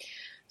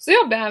 Så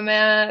jobber jeg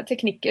med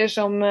teknikker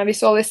som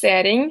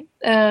visualisering,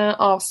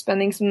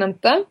 avspenning som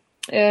nevnte.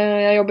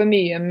 Jeg jobber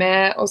mye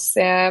med å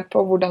se på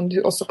hvordan du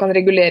også kan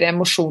regulere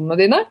emosjonene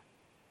dine.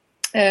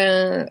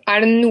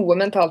 Det noe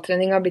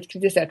mentaltrening har blitt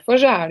kritisert for,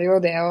 så det jo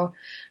det å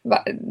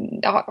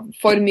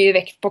for mye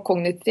vekt på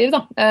kognitiv, da,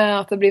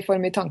 at det blir for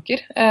mye tanker.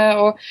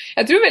 Og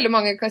jeg tror veldig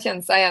mange kan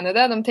kjenne seg igjen i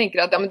det. De tenker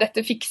at ja, men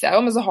dette fikser jeg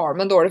jo, men så har de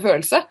en dårlig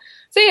følelse.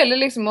 Så det gjelder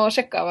liksom å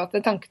sjekke av at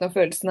tankene og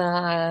følelsene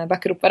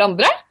backer opp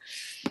hverandre.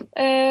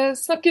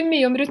 Snakker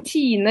mye om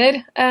rutiner,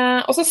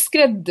 og så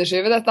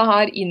skreddersyr vi dette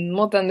her inn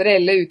mot den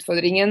reelle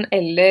utfordringen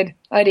eller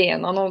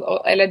arenaen,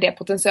 eller det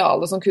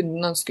potensialet som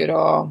kunden ønsker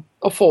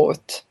å få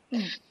ut.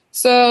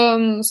 Så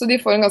de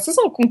får en ganske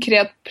sånn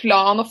konkret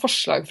plan og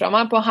forslag fra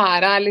meg på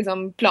her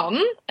liksom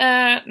planen,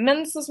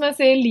 men sånn som jeg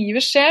sier,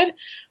 livet skjer,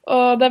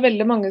 og det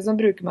veldig mange som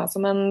bruker meg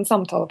som en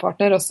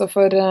samtalepartner også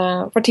for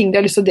ting de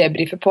har lyst til å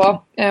debrife på,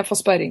 få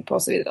sparring på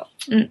og så videre.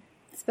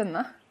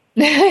 Spennende.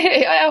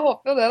 Ja, jeg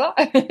håper jo det da.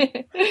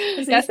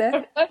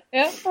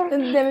 Ja. Det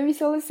med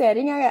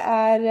visualisering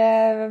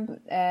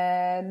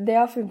det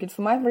har funket for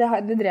meg, for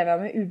det drev jeg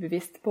med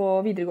ubevisst på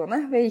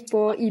videregående. Jeg gikk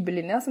på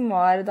IB-linja,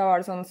 da var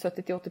det sånn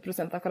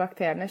 70-80% av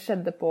karakterene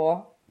skjedde på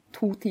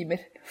 2 timer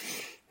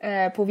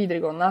på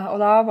videregående. Og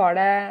da var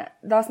det,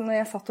 når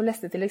jeg satt og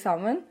leste til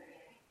eksamen,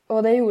 og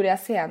det gjorde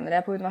jeg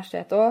senere på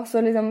universitetet også,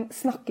 så liksom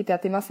snakket jeg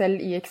til meg selv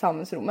i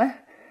eksamensrommet.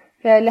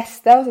 Jeg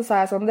leste, og så sa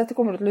jeg sånn, dette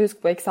kommer du til å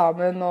huske på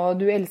eksamen, og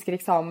du elsker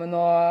eksamen,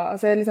 og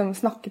altså jeg liksom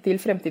snakket til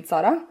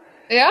fremtidssara.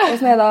 Ja. Og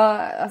så jeg da,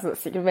 altså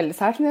sikkert veldig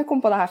sært, men jeg kom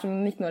på det her som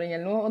 19-åring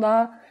eller noe, og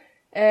da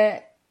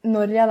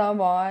når jeg da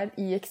var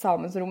i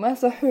eksamensrommet,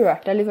 så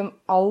hørte jeg liksom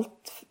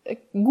alt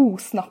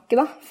godsnakket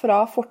da, fra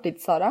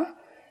fortids-Sara.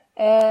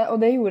 Og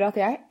det gjorde at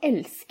jeg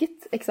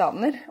elsket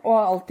eksamener, og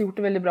har alltid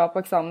gjort det veldig bra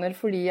på eksamener,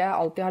 fordi jeg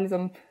alltid har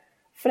liksom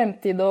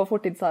fremtid og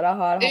fortids-Sara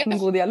har hatt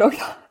en god dialog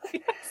da.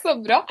 Så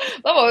bra.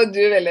 Da var jo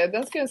du veldig,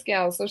 den skulle ønske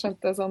jeg også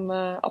skjønte som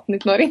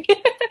 18-19-åring.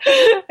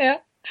 Ja.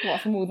 Det var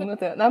så moden,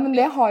 vet du. Nei, men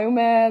det har jo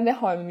med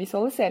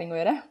visualisering å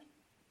gjøre.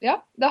 Ja,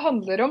 det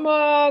handler om å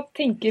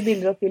tenke i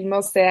bilder og film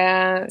og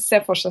se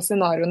for seg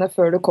scenarioene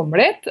før du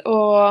kommer dit,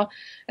 og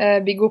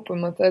bygge opp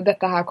om at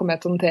dette her kommer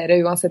jeg til å håndtere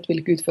uansett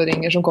hvilke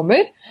utfordringer som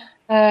kommer.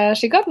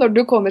 Slik at når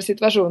du kommer i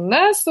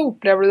situasjonene, så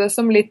opplever du det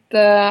som litt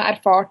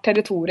erfart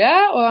territorie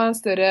og en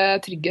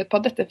større trygghet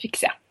på at dette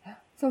fikser jeg.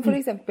 Som for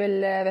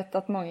eksempel vet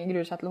at mange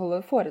gruer seg til å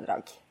holde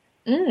foredrag.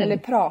 Eller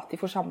prate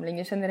i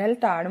forsamlinger generelt,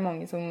 da det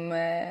mange som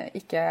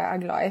ikke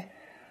glad i.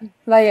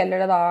 Da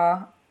gjelder det da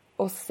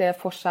å se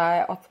for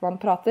seg at man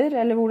prater,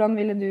 eller hvordan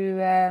ville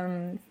du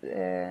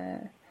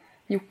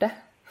gjort det?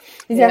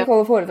 Hvis jeg skal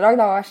holde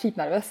foredrag, da er jeg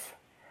skitnervøs.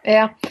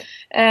 Ja,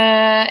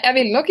 jeg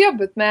ville nok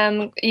jobbet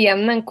med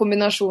igjen en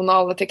kombinasjon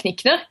av alle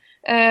teknikkene,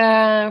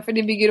 for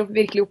de bygger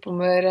virkelig opp om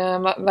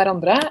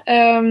hverandre.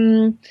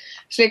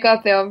 Slik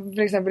at det å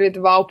for eksempel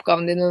vite hva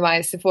oppgaven din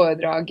underveis i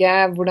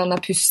foredraget, hvordan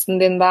pusten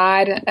din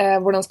der,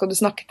 hvordan skal du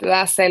snakke til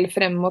deg selv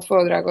frem mot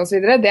foredraget og så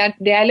videre,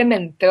 det er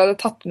elementer jeg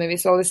hadde tatt med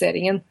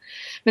visualiseringen.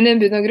 Men i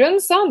bunn og grunn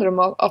så handler det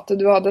om at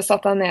du hadde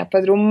satt deg ned på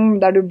et rom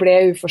der du ble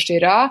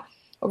uforstyrret,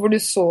 og hvor du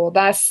så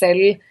deg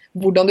selv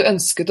hvordan du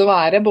ønsket å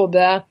være,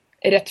 både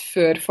rett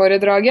før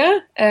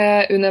foredraget,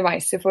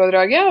 underveis i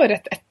foredraget og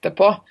rett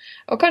etterpå.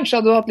 Og kanskje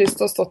hadde du hatt lyst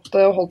til å stått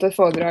og holdt et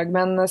foredrag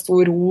med en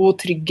stor ro,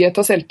 trygghet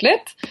og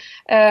selvtillit.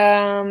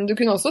 Du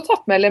kunne også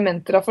tatt med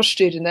elementer av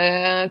forstyrrende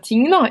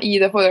ting da, i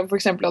det foredraget,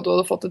 for eksempel at du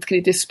hadde fått et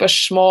kritisk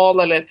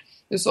spørsmål, eller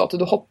du så at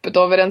du hoppet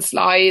over en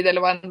slide,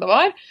 eller hva enn det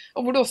var,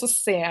 og hvor du også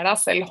ser deg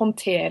selv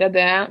håndtere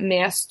det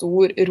med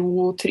stor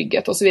ro,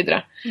 trygghet og så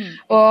videre.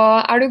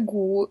 Og du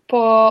god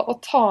på å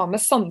ta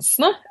med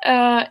sansene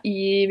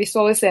i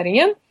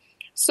visualiseringen,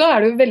 så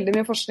det veldig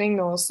mye forskning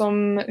nå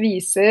som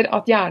viser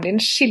at hjernen din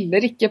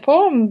skiller ikke på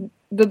om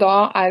det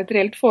da et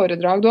reelt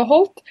foredrag du har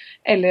holdt,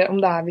 eller om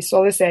det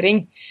visualisering.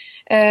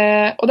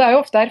 Og det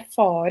jo ofte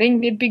erfaring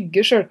vi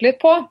bygger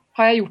selvtillit på.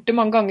 Har jeg gjort det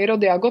mange ganger,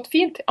 og det har gått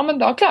fint? Ja, men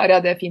da klarer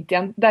jeg det fint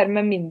igjen.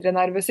 Dermed mindre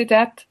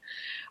nervøsitet.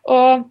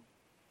 Og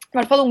i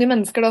hvert fall unge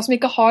mennesker da, som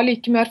ikke har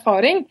like mye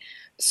erfaring,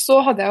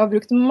 så hadde jeg jo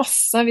brukt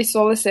masse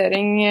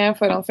visualisering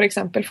foran for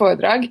eksempel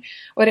foredrag,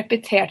 og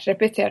repetert,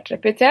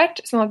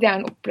 sånn at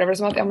hjernen opplever det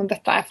som at ja, men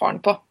dette jeg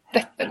erfaren på.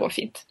 Dette går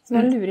fint. Så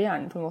man lurer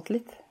hjernen på en måte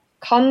litt?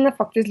 Kan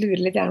faktisk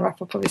lure litt hjernen i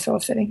hvert fall på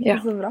visualisering, ja.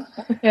 Så bra.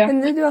 Ja.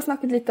 Men du har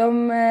snakket litt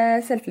om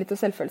selvtillit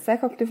og selvfølelse.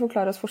 Kan ikke du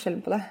forklare oss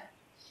forskjellen på det?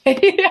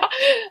 Ja,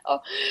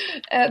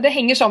 det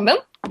henger sammen,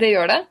 det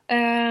gjør det.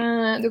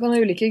 Du kan ha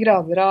ulike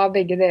grader av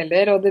begge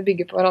deler, og det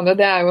bygger på hverandre.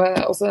 Det jo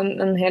også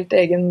en helt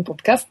egen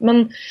podcast.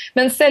 Men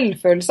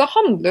selvfølelse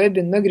handler jo i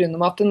bunn og grunn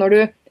om at når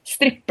du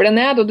stripper det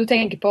ned, og du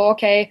tenker på,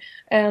 ok,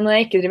 når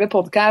jeg ikke driver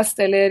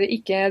podcast, eller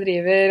ikke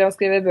driver og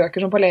skriver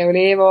bøker som på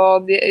Leoliv,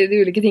 og de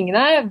ulike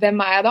tingene,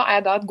 hvem jeg da?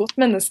 Jeg da et godt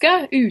menneske,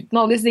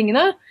 uten alle disse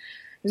tingene?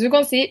 Hvis du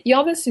kan si,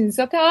 ja, det synes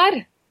jeg at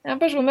jeg Jeg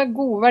en person med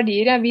gode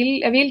verdier,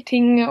 jeg vil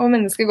ting og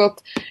mennesker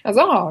godt, ja,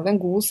 så har du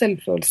en god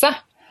selvfølelse.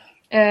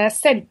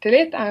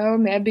 Selvtillit jo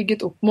mer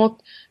bygget opp mot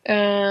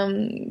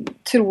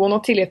troen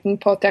og tilliten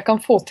på at jeg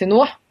kan få til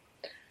noe.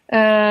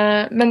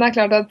 Men det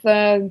klart at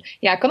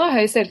jeg kan ha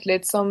høy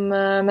selvtillit som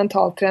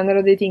mentaltrener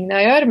og de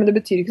tingene jeg gjør, men det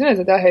betyr ikke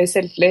nødvendigvis at jeg har høy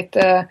selvtillit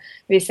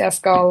hvis jeg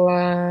skal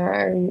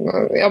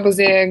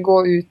gå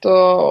ut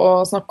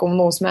og snakke om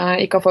noe som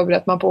jeg ikke har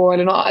forberedt meg på,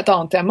 eller et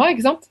annet tema,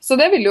 ikke sant? Så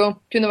det vil jo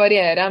kunne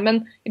variere,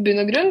 men i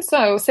bunn og grunn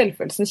så jo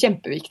selvfølelsen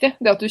kjempeviktig.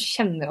 Det at du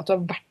kjenner at du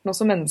har vært noe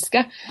som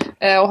menneske,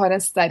 og har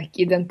en sterk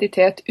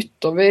identitet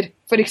utover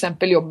for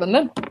eksempel jobben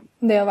din.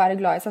 Det å være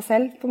glad i seg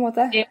selv, på en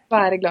måte.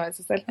 Være glad i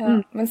seg selv. Ja.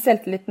 Men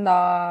selvtilliten da,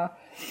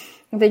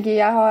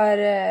 jeg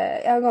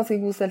har ganske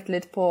god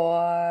selvtillit på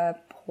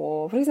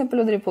for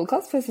eksempel å drive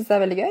podcast, for jeg synes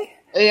det veldig gøy.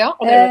 Ja,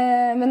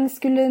 men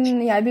skulle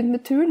jeg begynne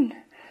med turn,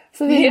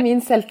 så ville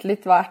min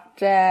selvtillit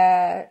vært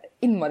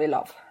innmari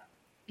lav.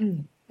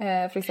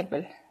 For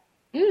eksempel.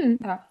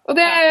 Ja. Og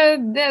det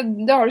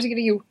har du sikkert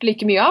ikke gjort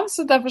like mye av,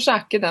 så derfor så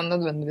ikke den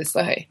nødvendigvis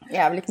så høy.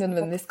 Jeg vel ikke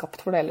nødvendigvis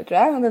skapt for det heller, tror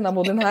jeg, og denne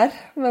bodyen her,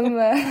 men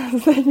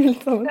det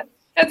litt sammen.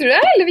 Jeg tror det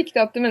veldig viktig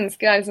at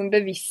mennesker liksom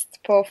bevisst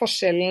på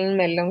forskjellen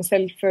mellom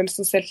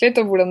selvfølelse og selvtillit,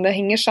 og hvordan det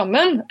henger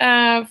sammen.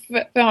 For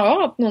jeg har jo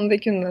hatt noen av de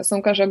kundene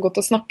som kanskje har gått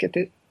og snakket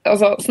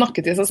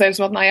til seg selv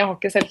som at nei, jeg har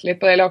ikke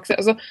selvtillit på det, eller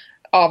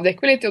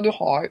avdekker vi litt, og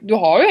du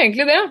har jo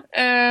egentlig det.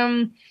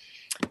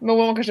 Hvor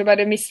man kanskje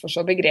bare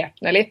misforstår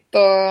begrepene litt,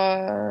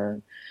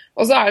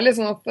 og så det litt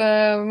sånn at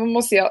man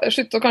må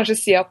slutte å kanskje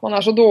si at man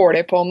så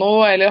dårlig på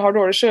noe, eller har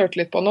dårlig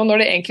selvtillit på noe,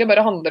 når det egentlig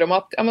bare handler om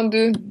at ja, men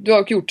du har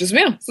jo ikke gjort det så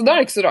mye, så da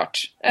det ikke så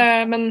rart.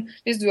 Men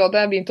hvis du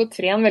hadde begynt å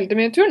trene veldig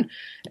mye i turn,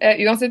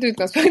 uansett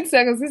utgangspunkt, så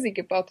jeg ganske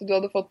sikker på at du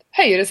hadde fått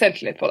høyere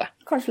selvtillit på det.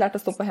 Kanskje lært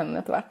å stå på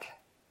hendene etter hvert.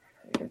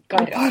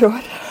 Et par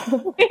år.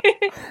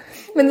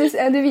 Men du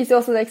viser jo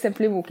også det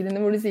eksempelet i boken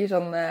din hvor du sier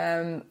sånn,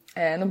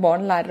 når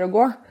barn lærer å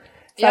gå,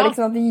 så er det ikke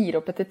sånn at de gir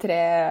opp etter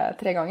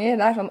tre ganger.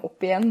 Det er sånn opp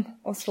igjen,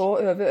 og så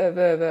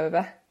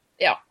øve.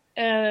 Ja.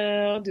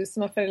 Og du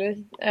som er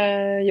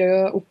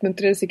forelder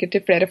oppmuntrer sikkert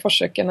til flere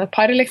forsøk enn et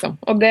par, liksom.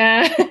 Og det...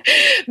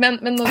 men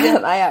når vi...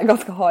 Nei, jeg er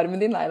ganske hard med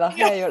de. Nei da,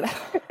 jeg gjør det.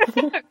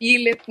 Gi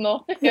litt nå.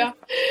 Ja,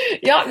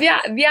 vi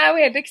er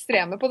jo helt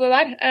ekstreme på det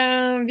der.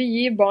 Vi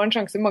gir barn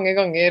sjanser mange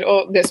ganger,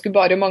 og det skulle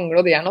bare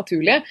mangle, og det er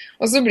naturlig.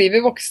 Og så blir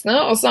vi voksne,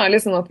 og så er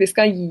det sånn at vi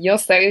skal gi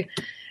oss selv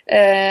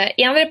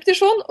en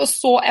repetisjon, og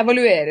så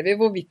evaluerer vi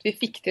hvorvidt vi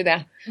fikk til det.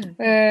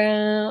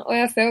 Og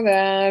jeg ser jo det,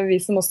 vi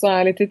som også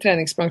er litt i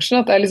treningsbransjen,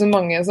 at det er liksom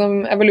mange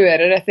som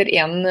evaluerer etter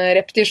en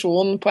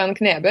repetisjon på en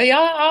knebøy.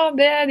 Ja,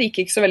 det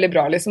gikk ikke så veldig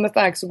bra, liksom.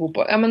 Dette er jeg ikke så god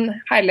på. Ja, men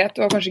herlighet,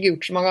 du har kanskje ikke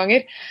gjort så mange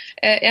ganger.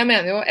 Jeg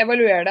mener jo,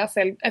 evaluer deg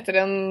selv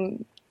etter den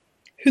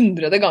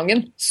 100. gangen,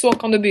 så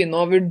kan du begynne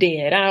å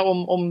vurdere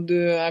om du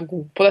er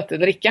god på dette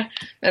eller ikke.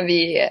 Men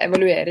vi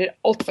evaluerer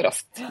alt for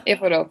raskt i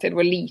forhold til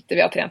hvor lite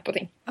vi har trent på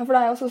ting. Ja, for det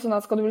er jo også sånn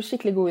at skal du bli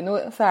skikkelig god i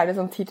noe, så er det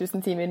sånn 10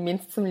 000 timer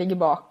minst som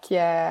ligger bak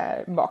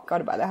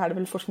arbeidet. Her er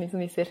det vel forskning som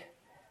viser.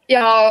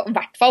 Ja, i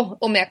hvert fall,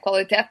 og med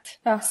kvalitet.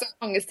 Ja. Så i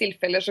mange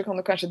tilfeller så kan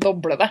du kanskje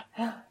doble det.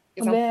 Ja.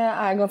 Og det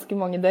er ganske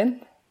mange døgn.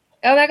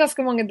 Ja, det er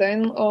ganske mange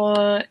døgn,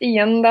 og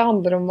igjen, det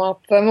handler om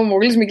at man må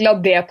liksom ikke la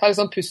det ta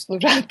liksom pusten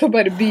fra til å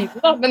bare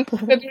begynne, da. Men jeg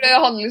tror det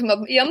handler liksom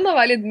om igjen å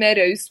være litt mer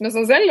raus med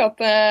seg selv,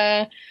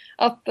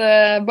 at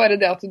bare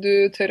det at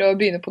du tør å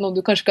begynne på noe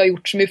du kanskje ikke har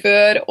gjort så mye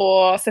før, og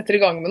setter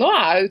i gang med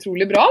noe, er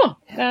utrolig bra, da.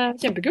 Det er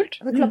kjempekult.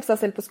 Og klappe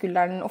seg selv på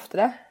skulderen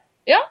oftere.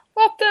 Ja,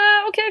 og at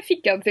ok,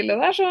 fikk jeg til det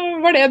der, så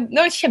var det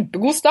var en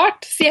kjempegod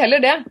start. Si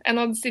heller det, enn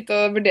å sitte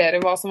og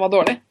vurdere hva som var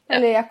dårlig.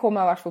 Eller jeg kom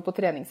i hvert fall på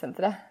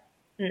treningssenteret.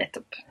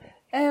 Nettopp.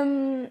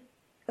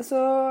 Så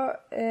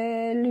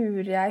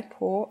lurer jeg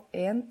på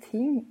en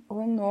ting,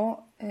 og nå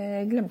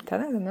glemte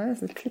jeg det, den har jeg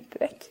nesten klippet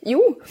vekk.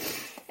 Jo,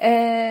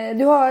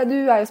 du er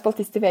jo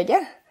spaltist i VG,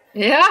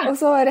 og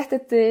så rett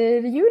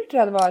etter jul,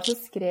 tror jeg det var, så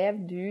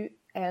skrev du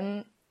en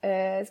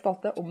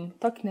spalte om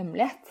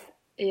takknemlighet.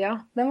 Ja.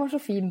 Den var så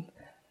fin.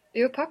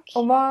 Jo, takk.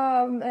 Og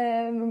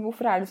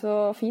hvorfor er det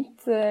så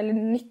fint, eller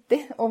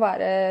nyttig, å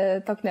være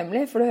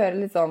takknemlig? For du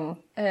hører litt sånn...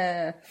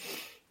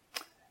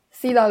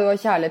 Si da du har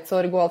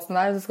kjærlighetssorg og alt sånt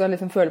der, så skal du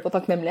liksom føle på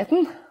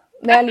takknemligheten.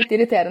 Det er litt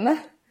irriterende.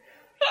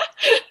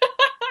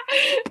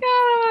 Ja,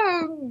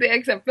 det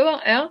eksempelet da,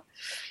 ja.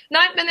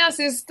 Nei, men jeg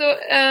synes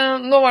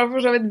nå var det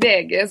for så vidt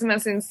VG som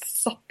jeg synes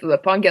satte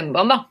det på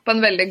agendaen da, på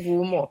en veldig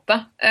god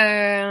måte.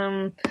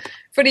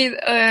 Fordi,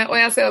 og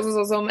jeg ser også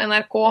sånn som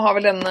NRK har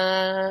vel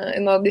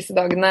en av disse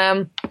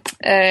dagene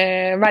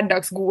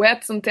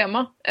hverdagsgodhet som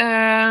tema.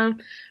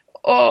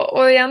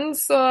 Og igjen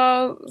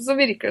så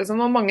virker det som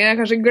om mange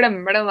kanskje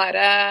glemmer den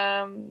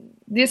der,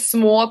 de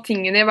små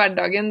tingene i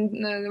hverdagen,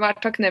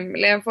 være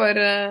takknemlige for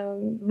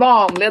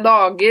vanlige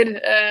dager,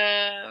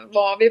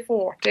 hva vi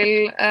får til,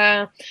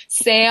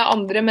 se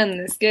andre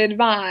mennesker,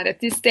 være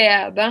til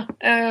stede.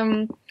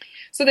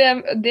 Så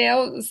det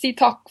å si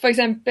takk for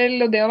eksempel,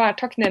 og det å være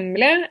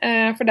takknemlig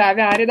for der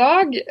vi er i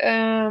dag,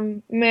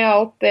 med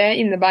alt det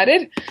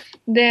innebærer,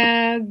 det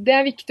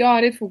er viktig å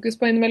ha litt fokus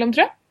på innimellom,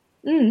 tror jeg.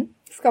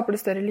 Skaper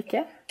det større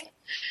lykke?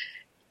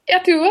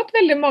 Jeg tror at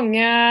veldig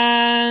mange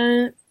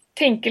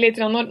tenker litt,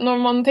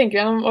 når man tenker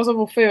gjennom altså,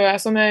 hvorfor gjør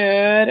jeg som jeg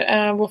gjør,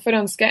 hvorfor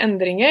ønsker jeg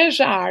endringer,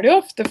 så er det jo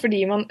ofte fordi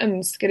man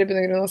ønsker i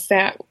bunn og grunn å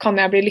se, kan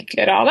jeg bli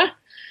lykkeligere av det?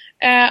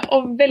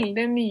 Og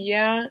veldig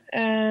mye,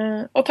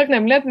 og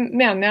takknemlighet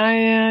mener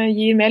jeg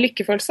gir mer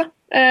lykkefølelse.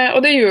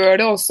 Og det gjør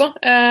det også.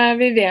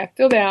 Vi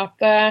vet jo det at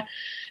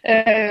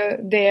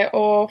det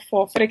å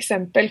få for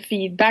eksempel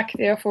feedback,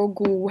 det å få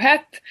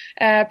godhet,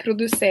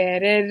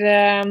 produserer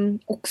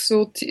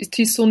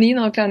oksytocin,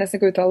 jeg klarer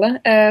nesten ikke å uttale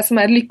det, som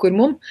er et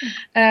lykkehormon.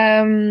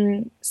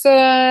 Så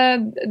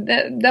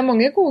det er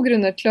mange gode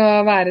grunner til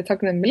å være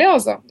takknemlig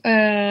også,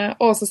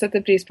 og også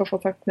sette pris på å få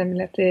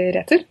takknemlighet i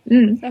retur.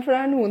 Ja, for det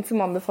er noen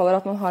som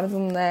anbefaler at man har en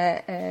sånn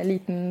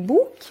liten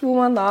bok,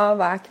 hvor man da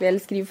hver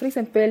kveld skriver for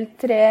eksempel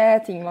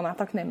 3 ting man er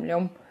takknemlig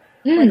om.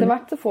 Og etter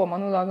hvert så får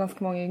man jo da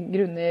ganske mange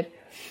grunner.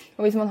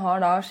 Og hvis man har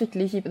da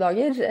skikkelig kjipe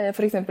dager,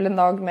 for eksempel en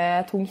dag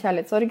med tung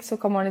kjærlighetssorg, så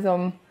kan man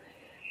liksom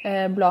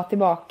bla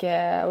tilbake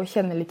og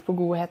kjenne litt på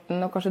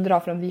godheten, og kanskje dra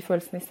frem de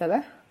følelsene i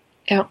stedet.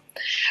 Ja,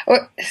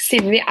 og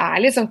siden vi er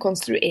litt sånn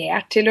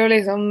konstruert til å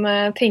liksom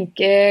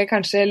tenke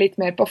kanskje litt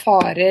mer på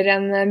farer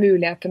enn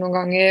muligheter noen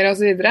ganger og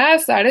så videre,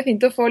 så er det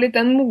fint å få litt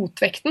den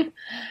motvekten.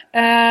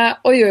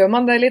 Og gjør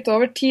man det litt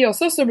over tid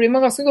også, så blir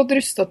man ganske godt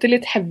rustet til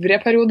litt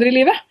hevrige perioder i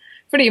livet.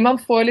 Fordi man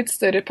får litt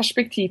større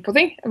perspektiv på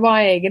ting. Hva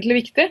er egentlig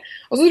viktig?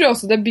 Og så tror jeg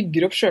også det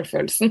bygger opp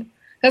selvfølelsen.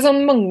 Det er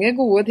sånn mange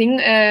gode ting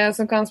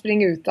som kan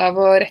springe ut av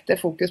å rette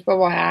fokus på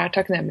hva jeg er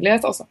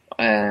takknemlighet også.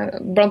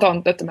 Blant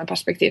annet dette med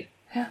perspektiv.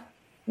 Ja.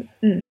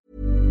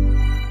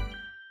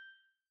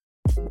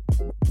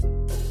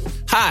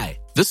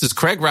 Hi, this is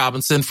Craig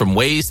Robinson from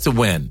Ways to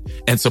Win,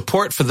 and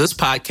support for this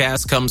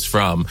podcast comes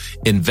from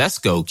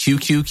Invesco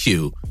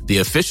QQQ, the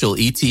official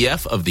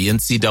ETF of the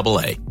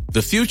NCAA.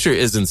 The future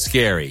isn't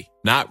scary.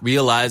 Not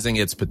realizing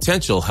its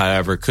potential,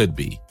 however, could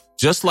be.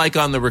 Just like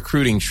on the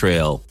recruiting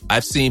trail,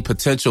 I've seen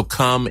potential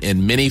come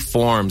in many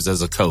forms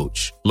as a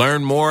coach.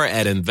 Learn more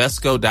at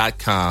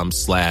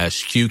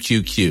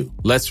Invesco.com/QQQ.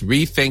 Let's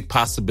rethink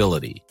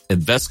possibility.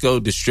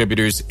 Invesco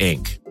Distributors,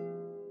 Inc.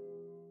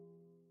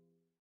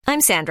 I'm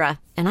Sandra,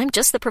 and I'm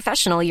just the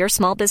professional your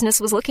small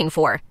business was looking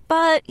for.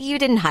 But you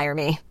didn't hire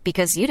me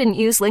because you didn't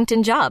use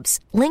LinkedIn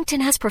Jobs.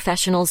 LinkedIn has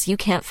professionals you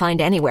can't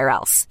find anywhere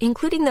else,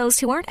 including those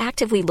who aren't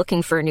actively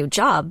looking for a new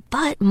job,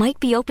 but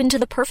might be open to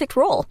the perfect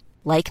role,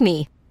 like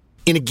me.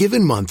 In a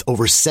given month,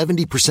 over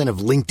 70% of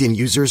LinkedIn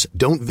users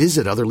don't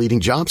visit other leading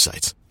job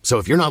sites. So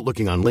if you're not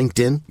looking on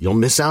LinkedIn, you'll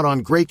miss out on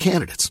great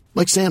candidates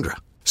like Sandra.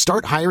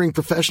 Start hiring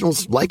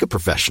professionals like a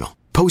professional.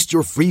 Post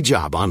your free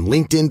job on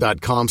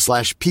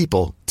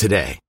linkedin.com/people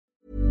today.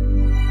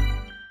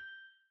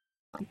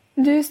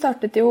 Du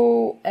startet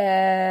jo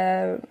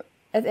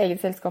et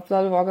eget selskap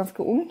da du var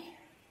ganske ung.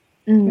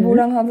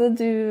 Hvordan hadde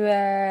du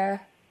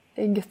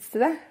guts til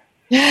det?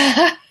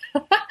 Ja,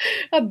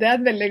 det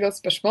et veldig godt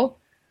spørsmål.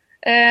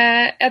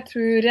 Jeg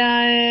tror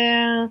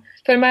jeg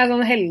føler meg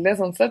sånn heldig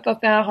sånn sett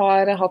at jeg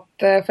har hatt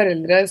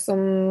foreldre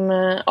som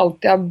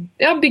alltid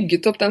har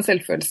bygget opp den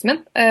selvfølelsen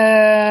min,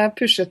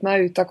 pushet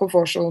meg ut av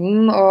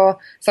komfortsonen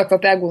og sagt at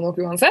jeg god nok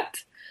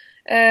uansett,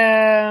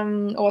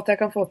 og at jeg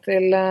kan få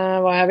til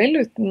hva jeg vil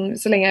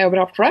så lenge jeg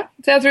jobber hardt for det.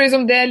 Så jeg tror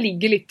liksom det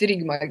ligger litt i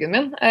ryggmargen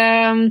min.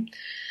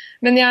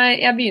 Men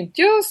jeg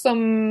begynte jo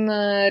som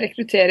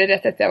rekrutterer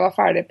rett etter jeg var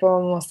ferdig på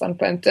masteren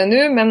på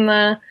NTNU, men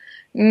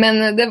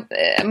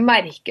jeg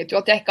merket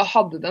jo at jeg ikke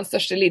hadde den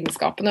største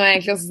lidenskapen, og jeg er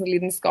egentlig også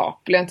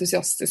lidenskapelig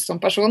entusiastisk som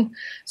person.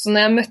 Så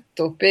når jeg møtte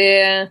opp i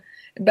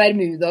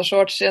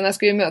Bermuda-shorts når jeg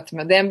skulle i møte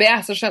med DNB,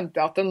 så skjønte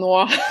jeg at det nå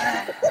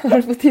Har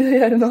du fått tid å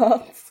gjøre noe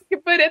annet?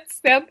 På rett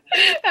sted.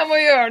 Jeg må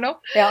gjøre noe.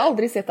 Jeg har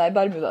aldri sett deg i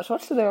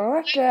Bermuda-shorts, så det har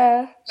vært... Det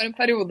var en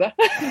periode.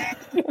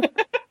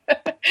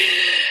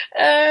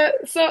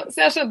 Så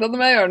jeg skjønte at nå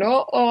må jeg gjøre noe,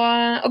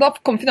 og da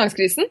kom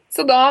finanskrisen,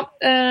 så da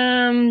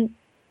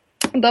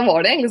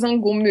var det egentlig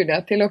sånn god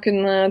mulighet til å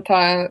kunne ta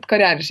et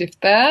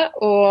karriereskifte,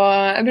 og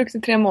jeg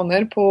brukte 3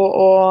 måneder på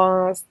å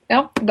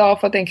da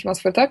få et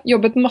enkeltmannsforetak,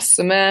 jobbet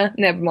masse med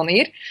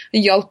nedbemanninger,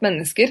 hjalp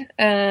mennesker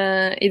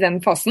i den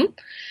fasen.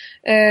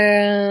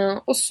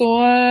 Og så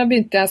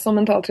begynte jeg som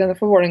mentaltrener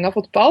for Vålerenga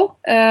fotball,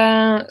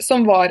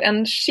 som var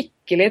en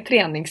skikkelig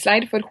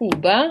treningsleir for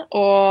hodet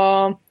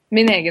og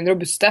min egen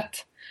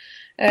robusthet.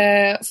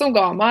 Som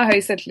ga meg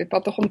høy selvtillit på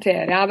at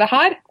håndterer jeg det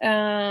her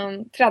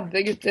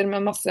 30 gutter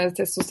med masse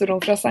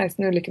testosteron fra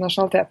 16 ulike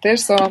nasjonaliteter,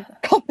 så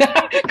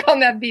kan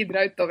jeg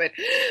bidra utover.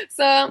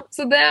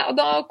 Så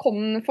da kom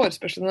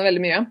forespørslene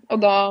veldig mye, og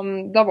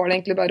da var det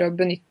egentlig bare å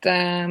benytte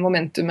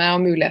momentumet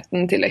og muligheten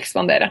til å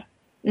ekspandere.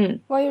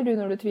 Hva gjør du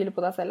når du tviler på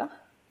deg selv da?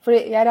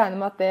 Fordi jeg regner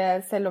med at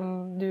det, selv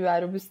om du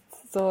er robust,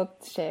 så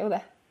skjer jo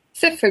det.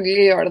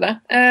 Selvfølgelig gjør det det.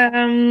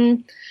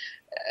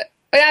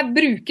 Og jeg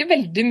bruker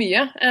veldig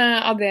mye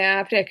av det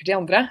jeg preker til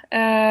andre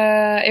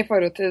i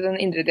forhold til den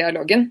indre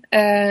dialogen,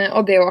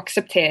 og det å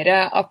akseptere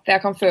at jeg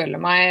kan føle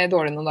meg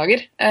dårlig noen dager.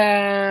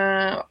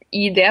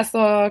 I det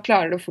så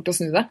klarer du fort å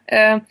snu det.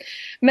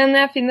 Men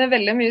jeg finner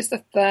veldig mye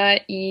støtte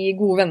i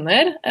gode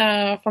venner,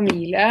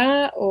 familie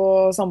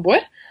og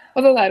samboer. Og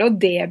det der å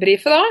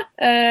debrife da,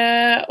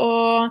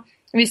 og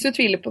hvis du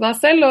tviler på deg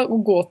selv,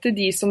 og gå til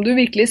de som du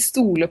virkelig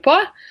stoler på,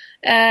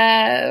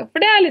 for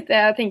det litt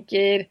det jeg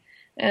tenker.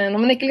 Når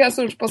man ikke kan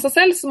stole på seg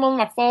selv, så må man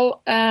i hvert fall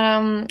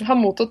ha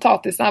mot til å ta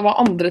til seg hva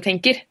andre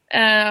tenker,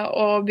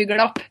 og bygger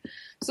det opp.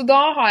 Så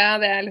da har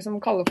jeg det jeg liksom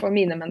kaller for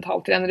mine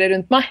mentaltrenere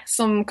rundt meg,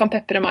 som kan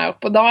peppre meg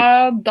opp, og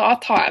da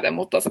tar jeg det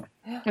imot, altså.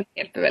 Det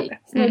hjelper veldig.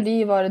 Så når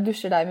de bare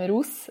dusjer deg med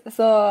ros,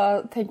 så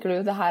tenker du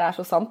det her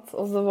så sant,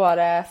 og så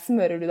bare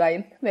smører du deg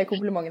inn med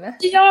komplimentene?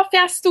 Ja, for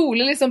jeg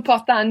stoler liksom på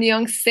at det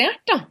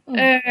nyansert da.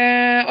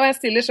 Og jeg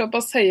stiller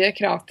såpass høye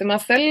krav til meg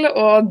selv,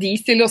 og de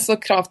stiller også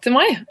krav til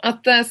meg,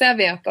 så jeg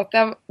vet at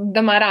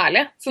de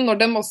ærlige. Så når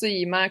de også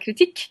gir meg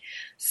kritikk,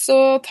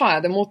 så tar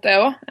jeg det mot det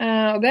også,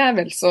 og det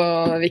vel så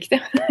viktig.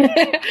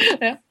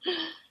 Ja.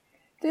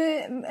 Du,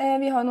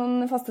 vi har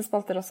noen faste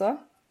spalter også.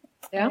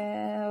 Ja.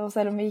 Og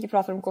selv om vi ikke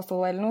prater om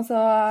kosthold eller noe, så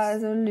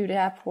lurer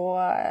jeg på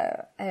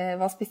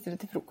hva spiste du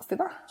til frokost i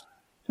dag?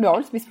 Du har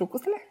vel spist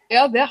frokost, eller?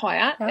 Ja, det har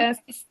jeg. Ja. Jeg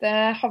spiste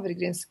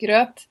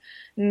havregrynsgrøt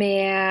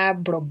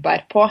med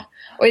blåbær på.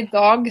 Og i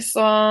dag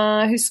så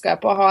husker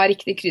jeg på å ha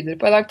riktig krydder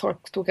på. I dag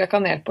tok jeg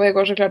kanel på. I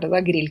går så klarte jeg å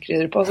ha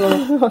grillkrydder på. Så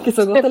det var ikke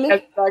så godt,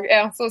 eller?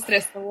 Ja, så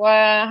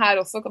stressnivået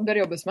her også bør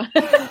jobbes med.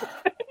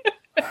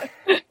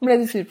 Ble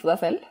du sur på deg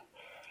selv?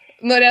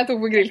 Når jeg tok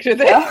på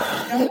grillkrydder? Ja,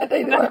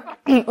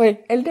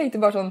 jeg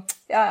tenkte bare sånn,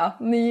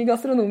 ny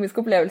gastronomisk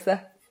opplevelse.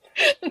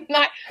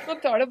 Nei, nå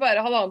tar det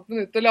bare 1,5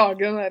 minutt å lage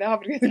den der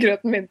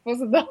havregrynsgrøten min på,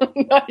 så da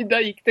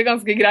gikk det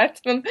ganske greit,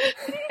 men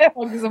jeg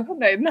var ikke så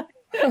fornøyd med.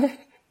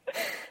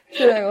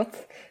 Det godt.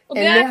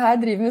 Eller her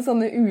driver med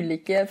sånne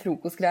ulike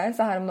frokostgreier,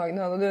 så her om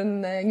dagen hadde du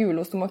en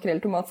gulost og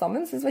makrell tomat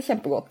sammen, så det var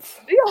kjempegodt.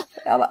 Ja.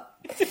 Ja da.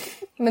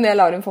 Men jeg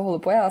lar hun få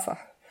holde på, altså.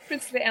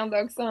 plutselig en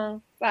dag så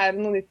det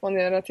noe nytt man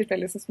gjør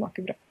tilfeldig som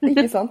smaker bra.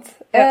 Ikke sant.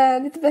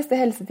 Ditt beste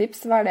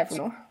helsetips, hva det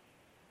for noe?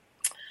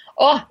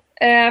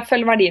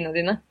 Følg verdiene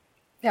dine.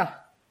 Ja.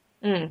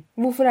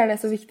 Hvorfor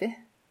det så viktig?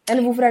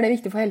 Eller hvorfor det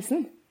viktig for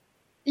helsen?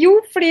 Jo,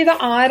 fordi det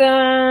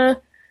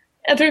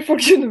jeg tror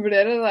folk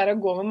undervurderer det der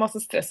å gå med masse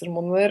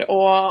stresshormoner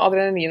og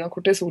adrenalin og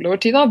kortisol over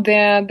tid. Da.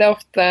 Det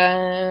ofte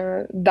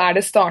der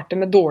det starter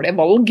med dårlige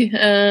valg,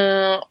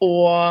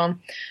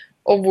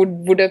 og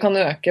hvor det kan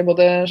øke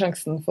både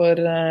sjansen for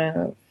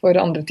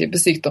andre typer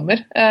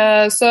sykdommer.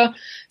 Så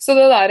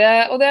det der,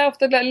 og det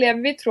ofte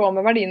lever vi i tråd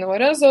med verdiene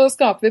våre, så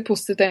skaper vi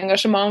positivt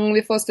engasjement,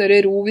 vi får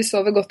større ro, vi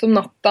sover godt om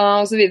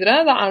natta og så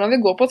videre. Det når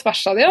vi går på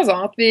tvers av det, altså,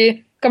 at vi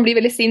kan bli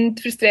veldig sint,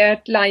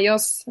 frustrert, lei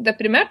oss,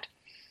 deprimert.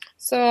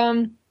 Så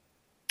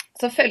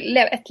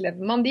etterlever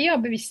man de og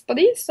er bevisst på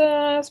de, så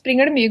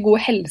springer det mye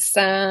god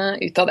helse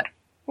ut av det.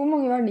 Hvor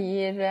mange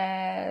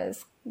verdier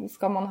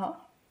skal man ha?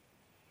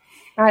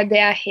 Nei,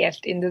 det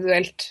helt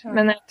individuelt.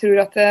 Men jeg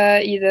tror at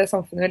i det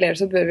samfunnet vi lever,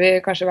 så bør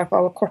vi kanskje i hvert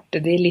fall korte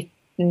de litt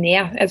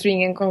ned. Jeg tror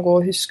ingen kan gå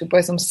og huske på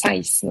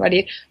 16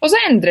 verdier. Og så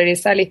endrer de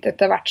seg litt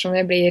etter hvert som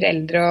vi blir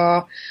eldre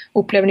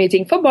og opplever nye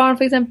ting for barn,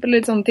 for eksempel,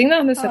 litt sånne ting.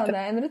 Da. Det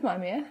endret meg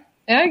mye.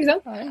 Ja, ikke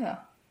sant? Ja.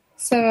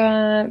 Så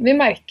vi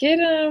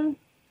merker...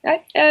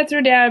 jeg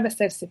tror det det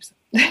beste helsetipset.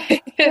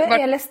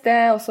 Jeg leste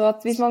også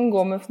at hvis man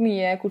går med for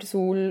mye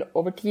kortisol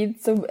over tid,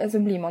 så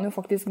blir man jo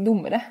faktisk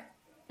dummere.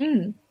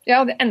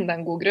 Ja, det enda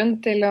en god grunn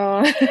til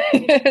å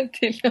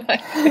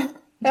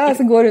Ja,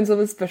 så går rundt som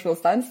et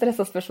spørsmålstegn,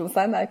 stresset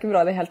spørsmålstegn, det jo ikke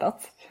bra det helt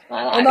tatt.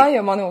 Nei. Og da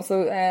gjør man jo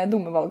også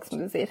dumme valg,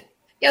 som du sier.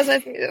 Ja,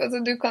 altså,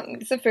 du kan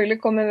selvfølgelig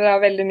komme da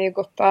veldig mye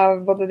godt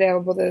av både det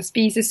å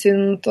spise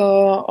sunt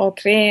og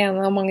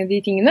trene og mange av de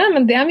tingene,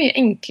 men det mye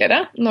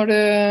enklere når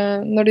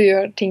du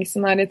gjør ting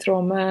som i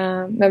tråd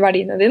med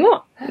verdiene dine.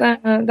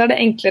 Da det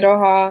enklere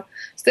å ha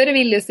større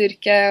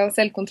viljestyrke og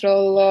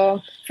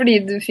selvkontroll, fordi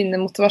du finner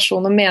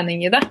motivasjon og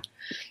mening i det.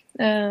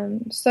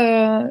 Så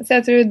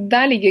jeg tror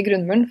der ligger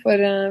grunnmuren for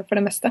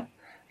det meste.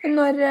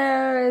 Når,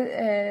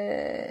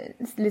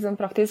 litt sånn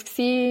praktisk,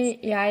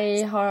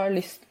 jeg har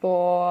lyst til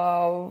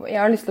å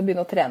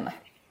begynne å trene.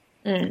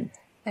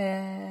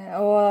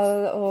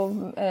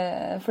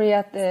 Fordi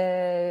jeg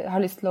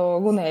har lyst til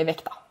å gå ned i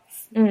vekt, da.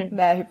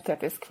 Det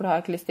hypotetisk, for det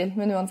har jeg ikke lyst til.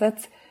 Men uansett,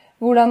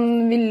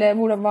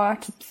 hva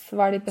tips?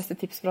 Hva ditt beste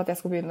tips for at jeg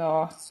skal begynne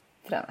å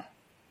trene?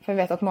 For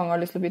jeg vet at mange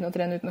har lyst til å begynne å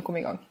trene uten å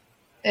komme i gang.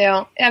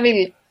 Ja,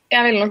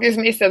 jeg vil nok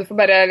i stedet for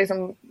bare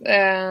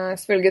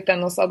svølget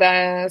den, og så hadde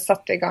jeg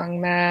satt i gang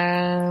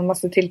med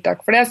masse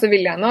tiltak for det, så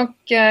ville jeg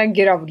nok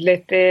gravd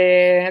litt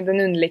i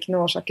den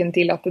underliggende årsaken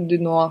til at du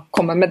nå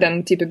kommer med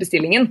den type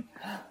bestillingen.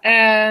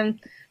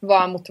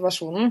 Hva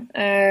motivasjonen?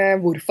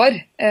 Hvorfor?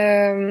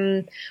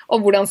 Og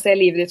hvordan ser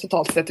livet ditt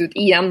totalt sett ut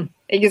igjen?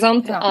 Ikke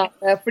sant? Ja.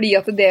 Fordi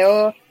at det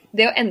å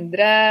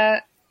endre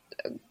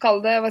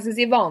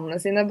vanene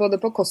sine både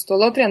på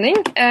kosthold og trening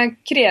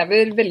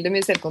krever veldig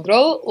mye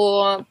selvkontroll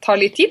og tar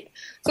litt tid.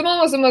 Så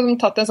man også må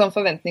tatt en sånn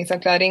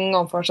forventningserklæring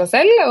overfor seg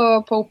selv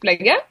og på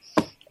opplegget.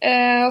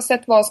 Og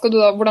sett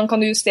hvordan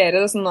kan du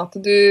justere det sånn at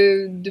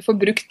du får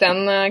brukt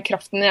den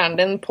kraften i hjernen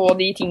din på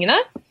de tingene.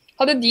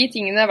 Hadde de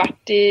tingene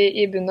vært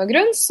i bunn og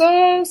grunn, så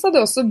hadde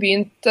jeg også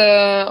begynt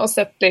å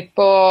sette litt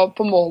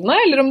på målene,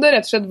 eller om det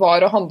rett og slett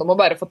var å handle om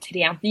å bare få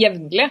trent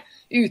jevnlig,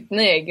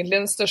 uten egentlig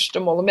den største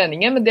mål og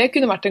meningen, men det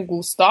kunne vært en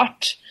god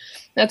start.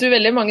 Men jeg tror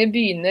veldig mange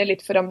begynner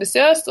litt for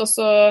ambisiøst, og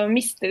så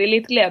mister de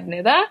litt gleden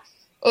i det.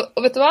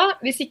 Og vet du hva?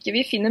 Hvis ikke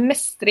vi finner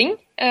mestring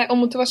og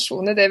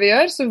motivasjon i det vi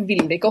gjør, så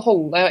vil det ikke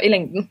holde i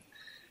lengden.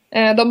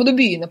 Da må du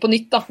begynne på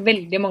nytt da,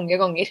 veldig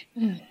mange ganger.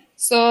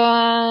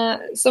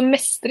 Så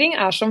mestring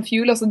som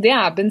fuel, altså det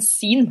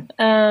bensin.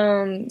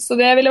 Så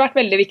det ville vært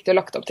veldig viktig å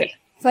lagt opp til.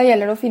 Så da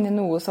gjelder det å finne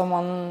noe som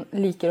man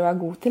liker og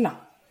god til da?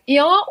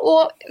 Ja,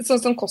 og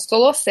sånn som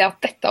kosthold også, se at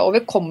dette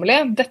overkommelig,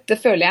 dette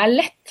føler jeg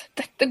lett,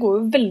 dette går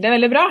jo veldig,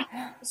 veldig bra.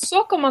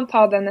 Så kan man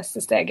ta det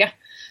neste steget.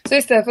 Så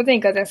i stedet for å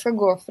tenke at jeg skal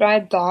gå fra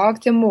i dag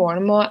til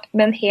morgen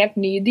med en helt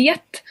ny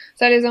diett,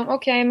 så det liksom,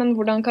 ok, men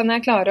hvordan kan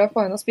jeg klare å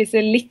få inn å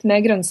spise litt mer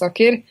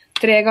grønnsaker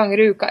 3 ganger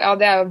i uka? Ja,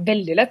 det jo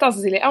veldig lett da,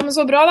 Cecilie. Ja, men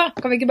så bra da,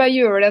 kan vi ikke bare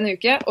gjøre det en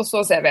uke, og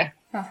så ser vi.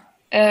 Ja.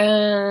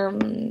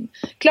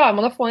 Klarer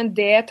man å få inn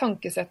det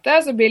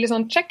tankesettet, så blir det litt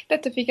sånn, check,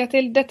 dette fikk jeg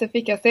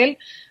til,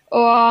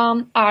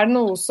 og det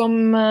noe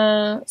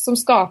som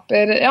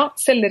skaper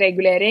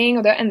selvregulering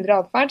og det å endre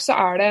atferd, så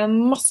det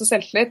masse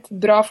selvtillit,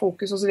 bra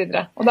fokus og så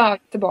videre. Og da vi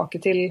tilbake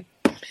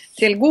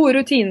til gode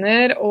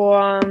rutiner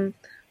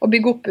og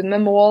bygge opp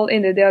med mål,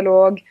 inne i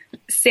dialog,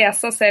 se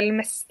seg selv,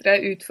 mestre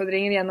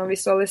utfordringer gjennom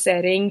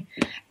visualisering,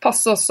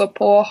 passe også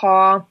på å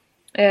ha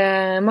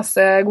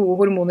masse gode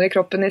hormoner i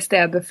kroppen i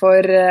stedet for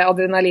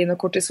adrenalin og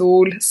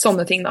kortisol,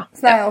 sånne ting da.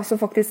 Så det også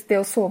faktisk det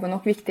å sove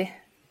nok viktig?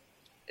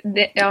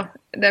 Det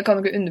kan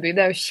du ikke underbygge,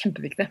 det jo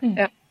kjempeviktig.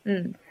 Ja.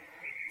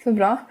 Så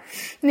bra.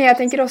 Men jeg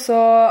tenker også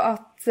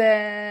at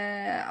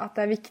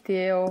det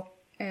viktig å,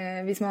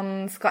 hvis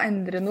man skal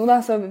endre noe da,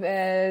 så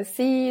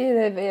si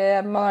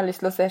man har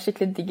lyst til å se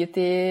skikkelig digg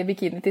ut i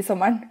bikini til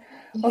sommeren,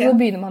 Og så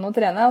begynner man å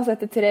trene, og så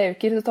etter 3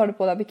 uker så tar du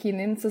på deg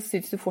bikinien, så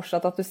synes du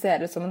fortsatt at du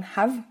ser ut som en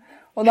haug.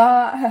 Og da,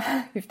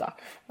 huff da,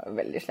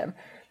 veldig slem.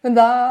 Men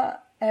da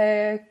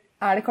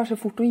det kanskje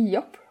fort å gi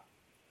opp.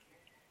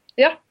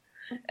 Ja,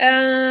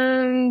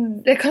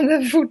 det kan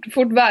det fort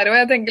være, og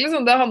jeg tenker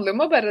liksom, det handler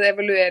om å bare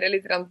evaluere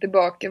litt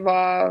tilbake,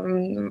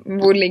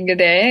 hvor ligger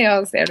det i? Ja,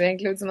 ser du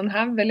egentlig ut som en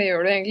haug, eller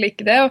gjør du egentlig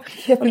ikke det?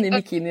 Kjøp en ny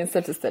bikini i en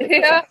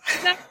størrelsesstørre. Ja,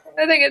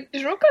 jeg tenker, jeg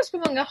tror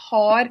kanskje mange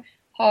har,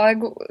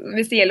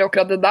 hvis det gjelder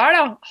akkurat det der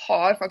da,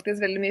 har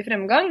faktisk veldig mye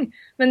fremgang,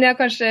 men de har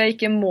kanskje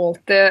ikke målt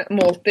det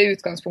i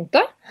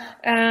utgangspunktet.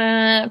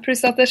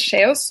 Pluss at det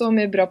skjer jo så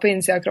mye bra på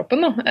innsiden av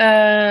kroppen da.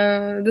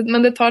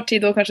 Men det tar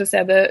tid å kanskje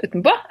se det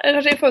utenpå,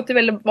 kanskje i forhold til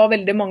hva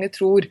veldig mange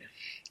tror.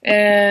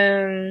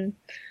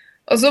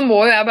 Og så må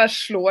jo jeg bare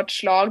slå et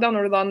slag da,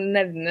 når du da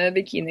nevner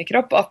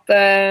bikinikropp, at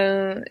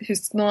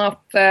husk nå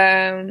at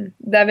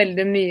det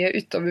veldig mye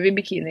utover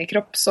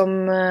bikinikropp som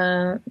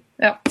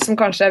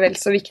kanskje vel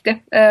så viktig.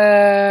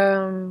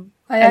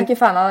 Jeg ikke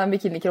fan av den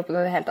bikinikroppen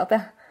i det hele tatt,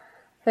 jeg.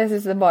 Jeg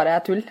synes det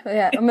bare tull.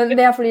 Men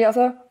det fordi,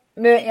 altså,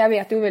 jeg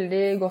vet jo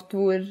veldig godt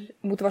hvor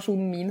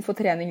motivasjonen min for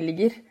trening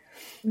ligger.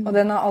 Og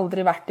den har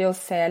aldri vært i å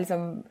se,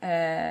 liksom,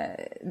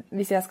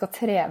 hvis jeg skal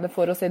trene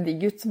for å se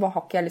digg ut, så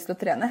har ikke jeg lyst til å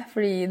trene,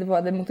 fordi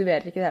det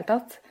motiverer ikke i det hele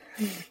tatt.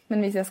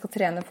 Men hvis jeg skal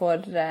trene for,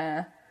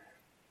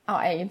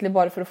 egentlig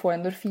bare for å få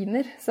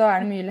endorfiner, så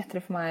det mye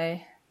lettere for meg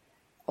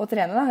å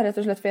trene da, rett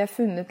og slett, for jeg har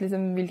funnet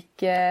liksom,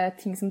 hvilke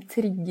ting som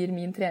trigger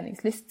min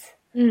treningslyst.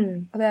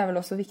 Og det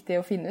vel også viktig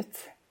å finne ut.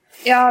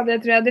 Ja,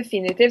 det tror jeg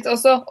definitivt.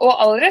 Også, og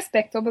all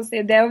respekt,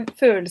 det å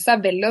føle seg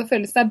vel og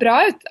føle seg bra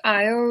ut,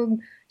 jo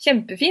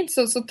kjempefint,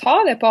 så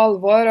ta det på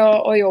alvor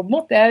og jobb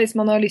mot det hvis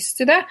man har lyst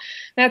til det.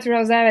 Men jeg tror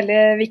også det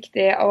veldig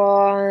viktig å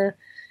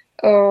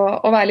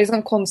være litt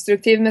sånn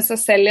konstruktiv med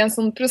seg selv i en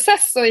sånn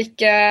prosess, og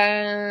ikke,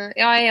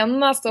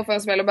 stå for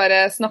oss vel og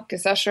bare snakke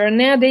seg selv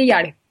ned. Det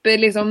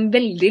hjelper liksom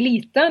veldig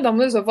lite. Da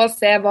må du i så fall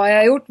se hva jeg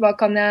har gjort, hva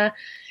kan jeg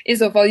i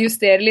så fall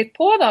justere litt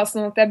på da,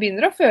 sånn at jeg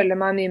begynner å føle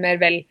meg mye mer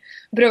vel.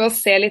 Prøve å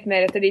se litt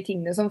mer etter de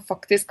tingene som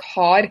faktisk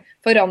har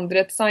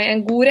forandret seg i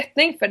en god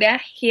retning, for det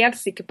jeg helt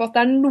sikker på at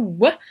det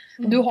noe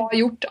du har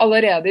gjort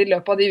allerede i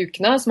løpet av de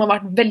ukene som har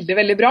vært veldig,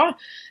 veldig bra.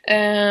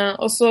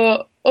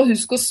 Og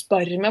husk å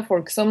spare med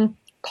folk som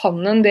kan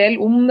en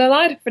del om det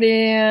der, fordi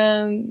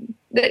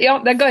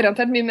det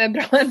garantert mye mer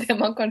bra enn det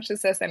man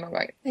kanskje ser selv noen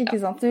ganger. Ikke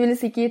sant? Du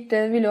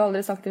ville jo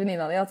aldri sagt til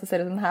venninna di at du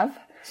ser ut en haug.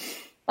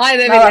 Nei,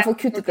 det vil jeg. I hvert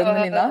fall kuttet en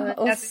venninna.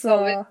 Jeg synes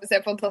alle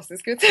ser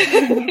fantastisk ut.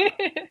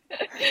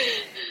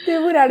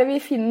 Hvor det vi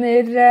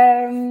finner,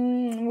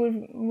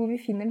 hvor vi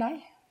finner deg?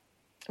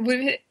 Hvor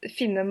vi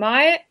finner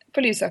meg? På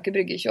Lysaker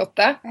brygge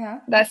 28.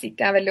 Ja. Der sitter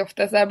jeg veldig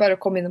ofte, så det bare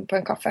å komme innom på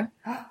en kaffe.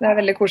 Det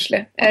veldig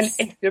koselig. Jeg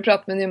elsker å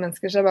prate med nye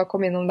mennesker, så jeg bare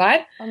kommer innom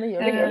der. Ja, det gjør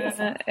det gøy,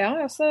 altså.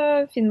 Og så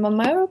finner man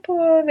meg jo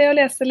ved å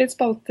lese litt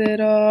spalter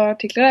og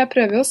artikler. Jeg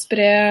prøver jo å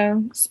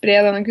spre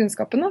denne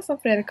kunnskapen, så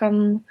flere kan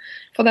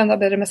få det enda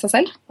bedre med seg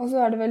selv. Og så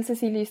det vel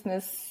Cecilie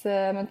Ystnes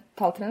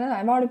mentaltrener.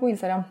 Nei, hva har du på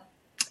Instagram?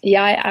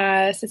 Jeg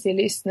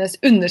Cecilie Ystnes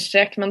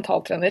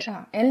 _mentaltrener.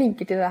 Ja, jeg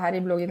linker til det her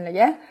i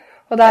blogginnlegget.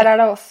 Og der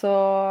det også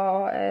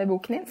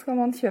boken din. Skal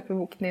man kjøpe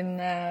boken din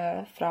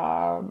fra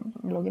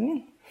bloggen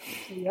din?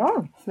 Ja.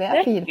 Så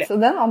det fint. Så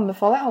den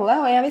anbefaler jeg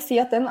alle. Og jeg vil si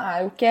at den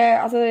jo ikke...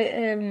 Altså,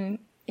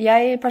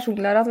 jeg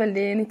personlig har hatt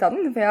veldig nytte av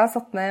den. For jeg har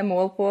satt ned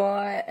mål på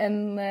en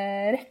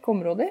rekke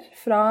områder.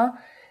 Fra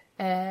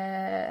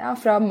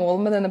mål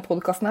med denne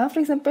podcasten her,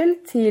 for eksempel,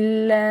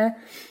 til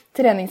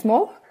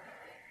treningsmål.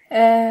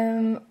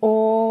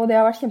 Og det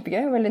har vært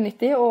kjempegøy og veldig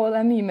nyttig. Og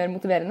det mye mer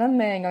motiverende enn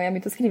med en gang jeg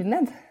begynte å skrive den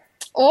ned.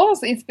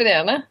 Så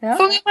inspirerende. Ja.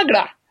 Sånn jeg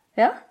glad.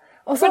 Ja,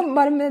 og så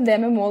bare med det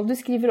med mål. Du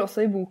skriver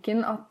også i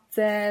boken at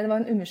det var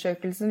en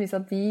undersøkelse som viste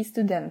at de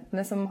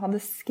studentene som hadde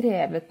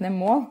skrevet ned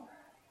mål,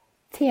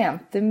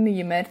 tjente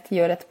mye mer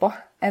 10 år etterpå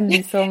enn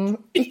de som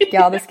ikke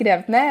hadde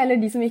skrevet ned, eller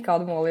de som ikke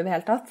hadde mål i det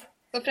hele tatt.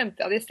 Så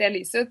fremtiden de ser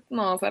lys ut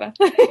nå, Sara.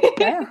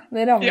 Ja,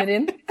 det rammer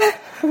inn.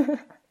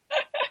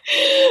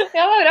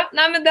 Ja, det bra.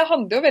 Nei, men det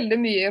handler jo veldig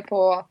mye på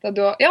at du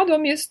har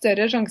mye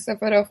større sjanse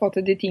for å få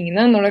til de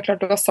tingene når du har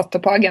klart å ha satt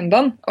det på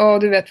agendaen, og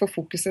du vet hvor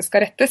fokuset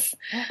skal rettes.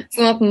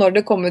 Sånn at når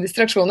det kommer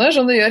distraksjoner,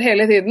 som du gjør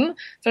hele tiden,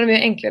 så det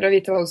mye enklere å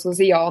vite hva du skal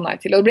si ja og nei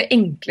til. Og det blir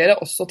enklere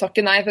også å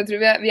takke nei, for jeg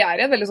tror vi i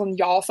et veldig sånn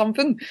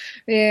ja-samfunn.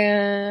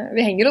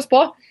 Vi henger oss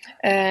på,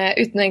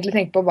 uten å egentlig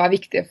tenke på hva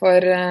viktig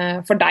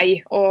for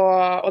deg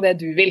og det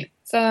du vil.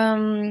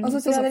 Og så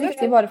tror jeg det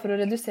viktig bare for å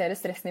redusere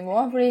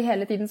stressnivået, fordi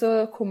hele tiden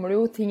så kommer det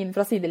jo ting inn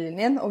fra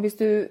sidelinjen, og hvis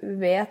du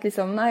vet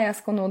liksom, nei, jeg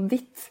skal nå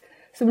ditt,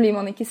 så blir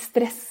man ikke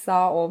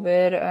stresset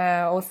over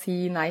å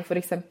si nei for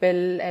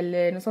eksempel,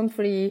 eller noe sånt,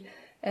 fordi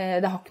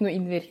det har ikke noe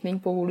innvirkning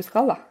på hvor du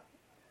skal da.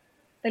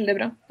 Veldig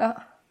bra. Ja.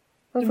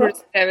 Du burde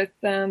skrevet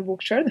en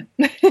bok selv.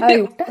 Jeg har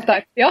gjort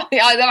det. Ja,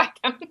 det har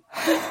vært det.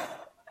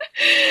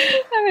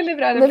 Det veldig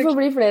bra. Det får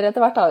bli flere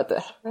etter hvert da, vet du.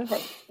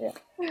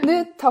 Du,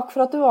 takk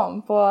for at du var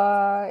med på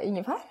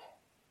Ingefær.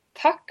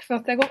 takk for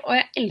at jeg kom, og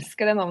jeg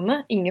elsker det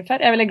navnet, ingefær.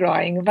 Jeg er veldig glad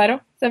i ingefær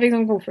også, så jeg fikk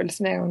sånn godfølelse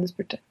med en gang du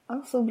spurte. Ja,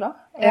 så bra.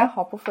 Jeg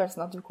har på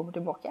følelsen at du kommer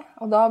tilbake,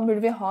 og da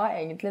burde vi ha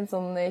egentlig en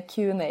sånn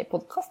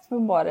Q&A-podcast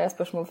med bare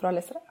spørsmål fra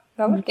lesere.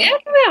 Det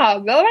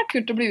hadde vært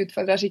kult å bli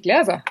utfordret skikkelig,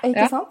 altså.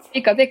 Ikke sant?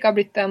 Ikke at jeg ikke har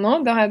blitt det ennå,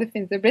 det har jeg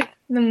definitivt blitt,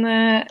 men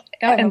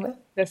ja,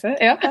 interesse.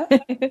 Ja.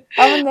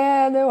 Ja, men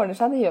det ordner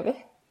seg, det gjør vi.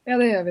 Ja,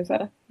 det gjør vi,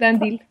 Sara. Det er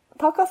en deal.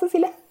 Takk,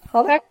 Cecilie. Ha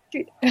det. Takk.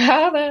 Ha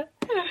det.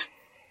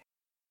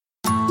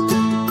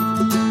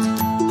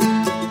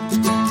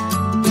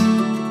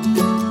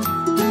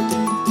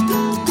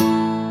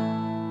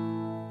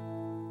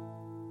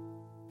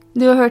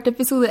 Du har hørt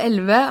episode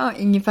 11 av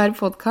Ingefær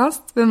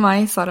podcast med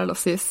meg, Sara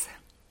Lossius.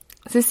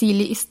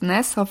 Cecilie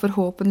Ystenes har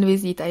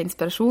forhåpentligvis gitt deg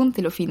inspirasjon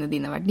til å finne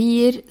dine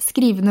verdier,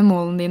 skrive ned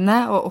målene dine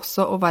og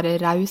også å være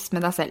raus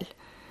med deg selv.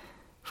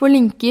 For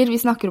linker vi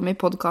snakker om i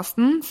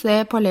podcasten, se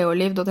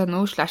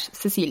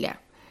paleoliv.no/Cecilie.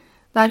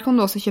 Der kan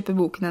du også kjøpe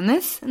boken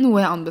hennes, noe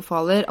jeg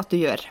anbefaler at du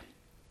gjør.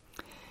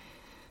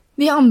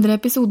 De andre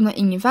episodene av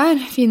Ingefær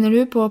finner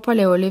du på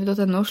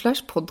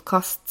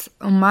paleoliv.no/podcast.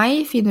 Og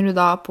meg finner du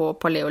da på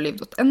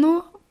paleoliv.no,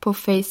 på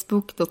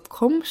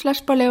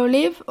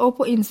facebook.com/paleoliv og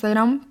på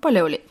Instagram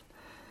paleoliv.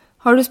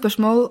 Har du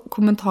spørsmål,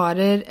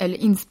 kommentarer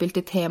eller innspill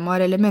til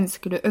temaer eller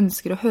mennesker du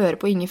ønsker å høre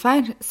på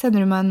Ingefær,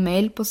 sender du meg en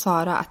mail på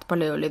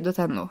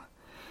sara@paleoliv.no.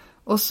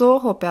 Og så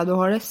håper jeg du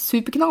har det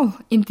superknall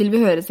inntil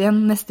vi høres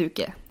igjen neste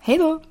uke. Hei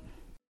da!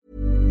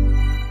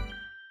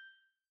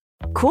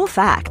 Cool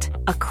fact,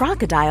 a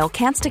crocodile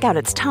can't stick out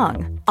its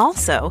tongue.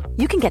 Also,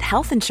 you can get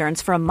health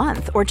insurance for a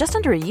month or just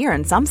under a year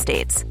in some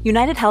states.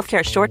 United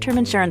Healthcare short-term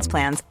insurance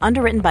plans,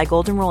 underwritten by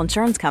Golden Rule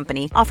Insurance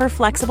Company, offer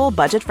flexible,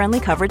 budget-friendly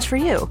coverage for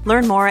you.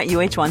 Learn more at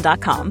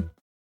uh1.com.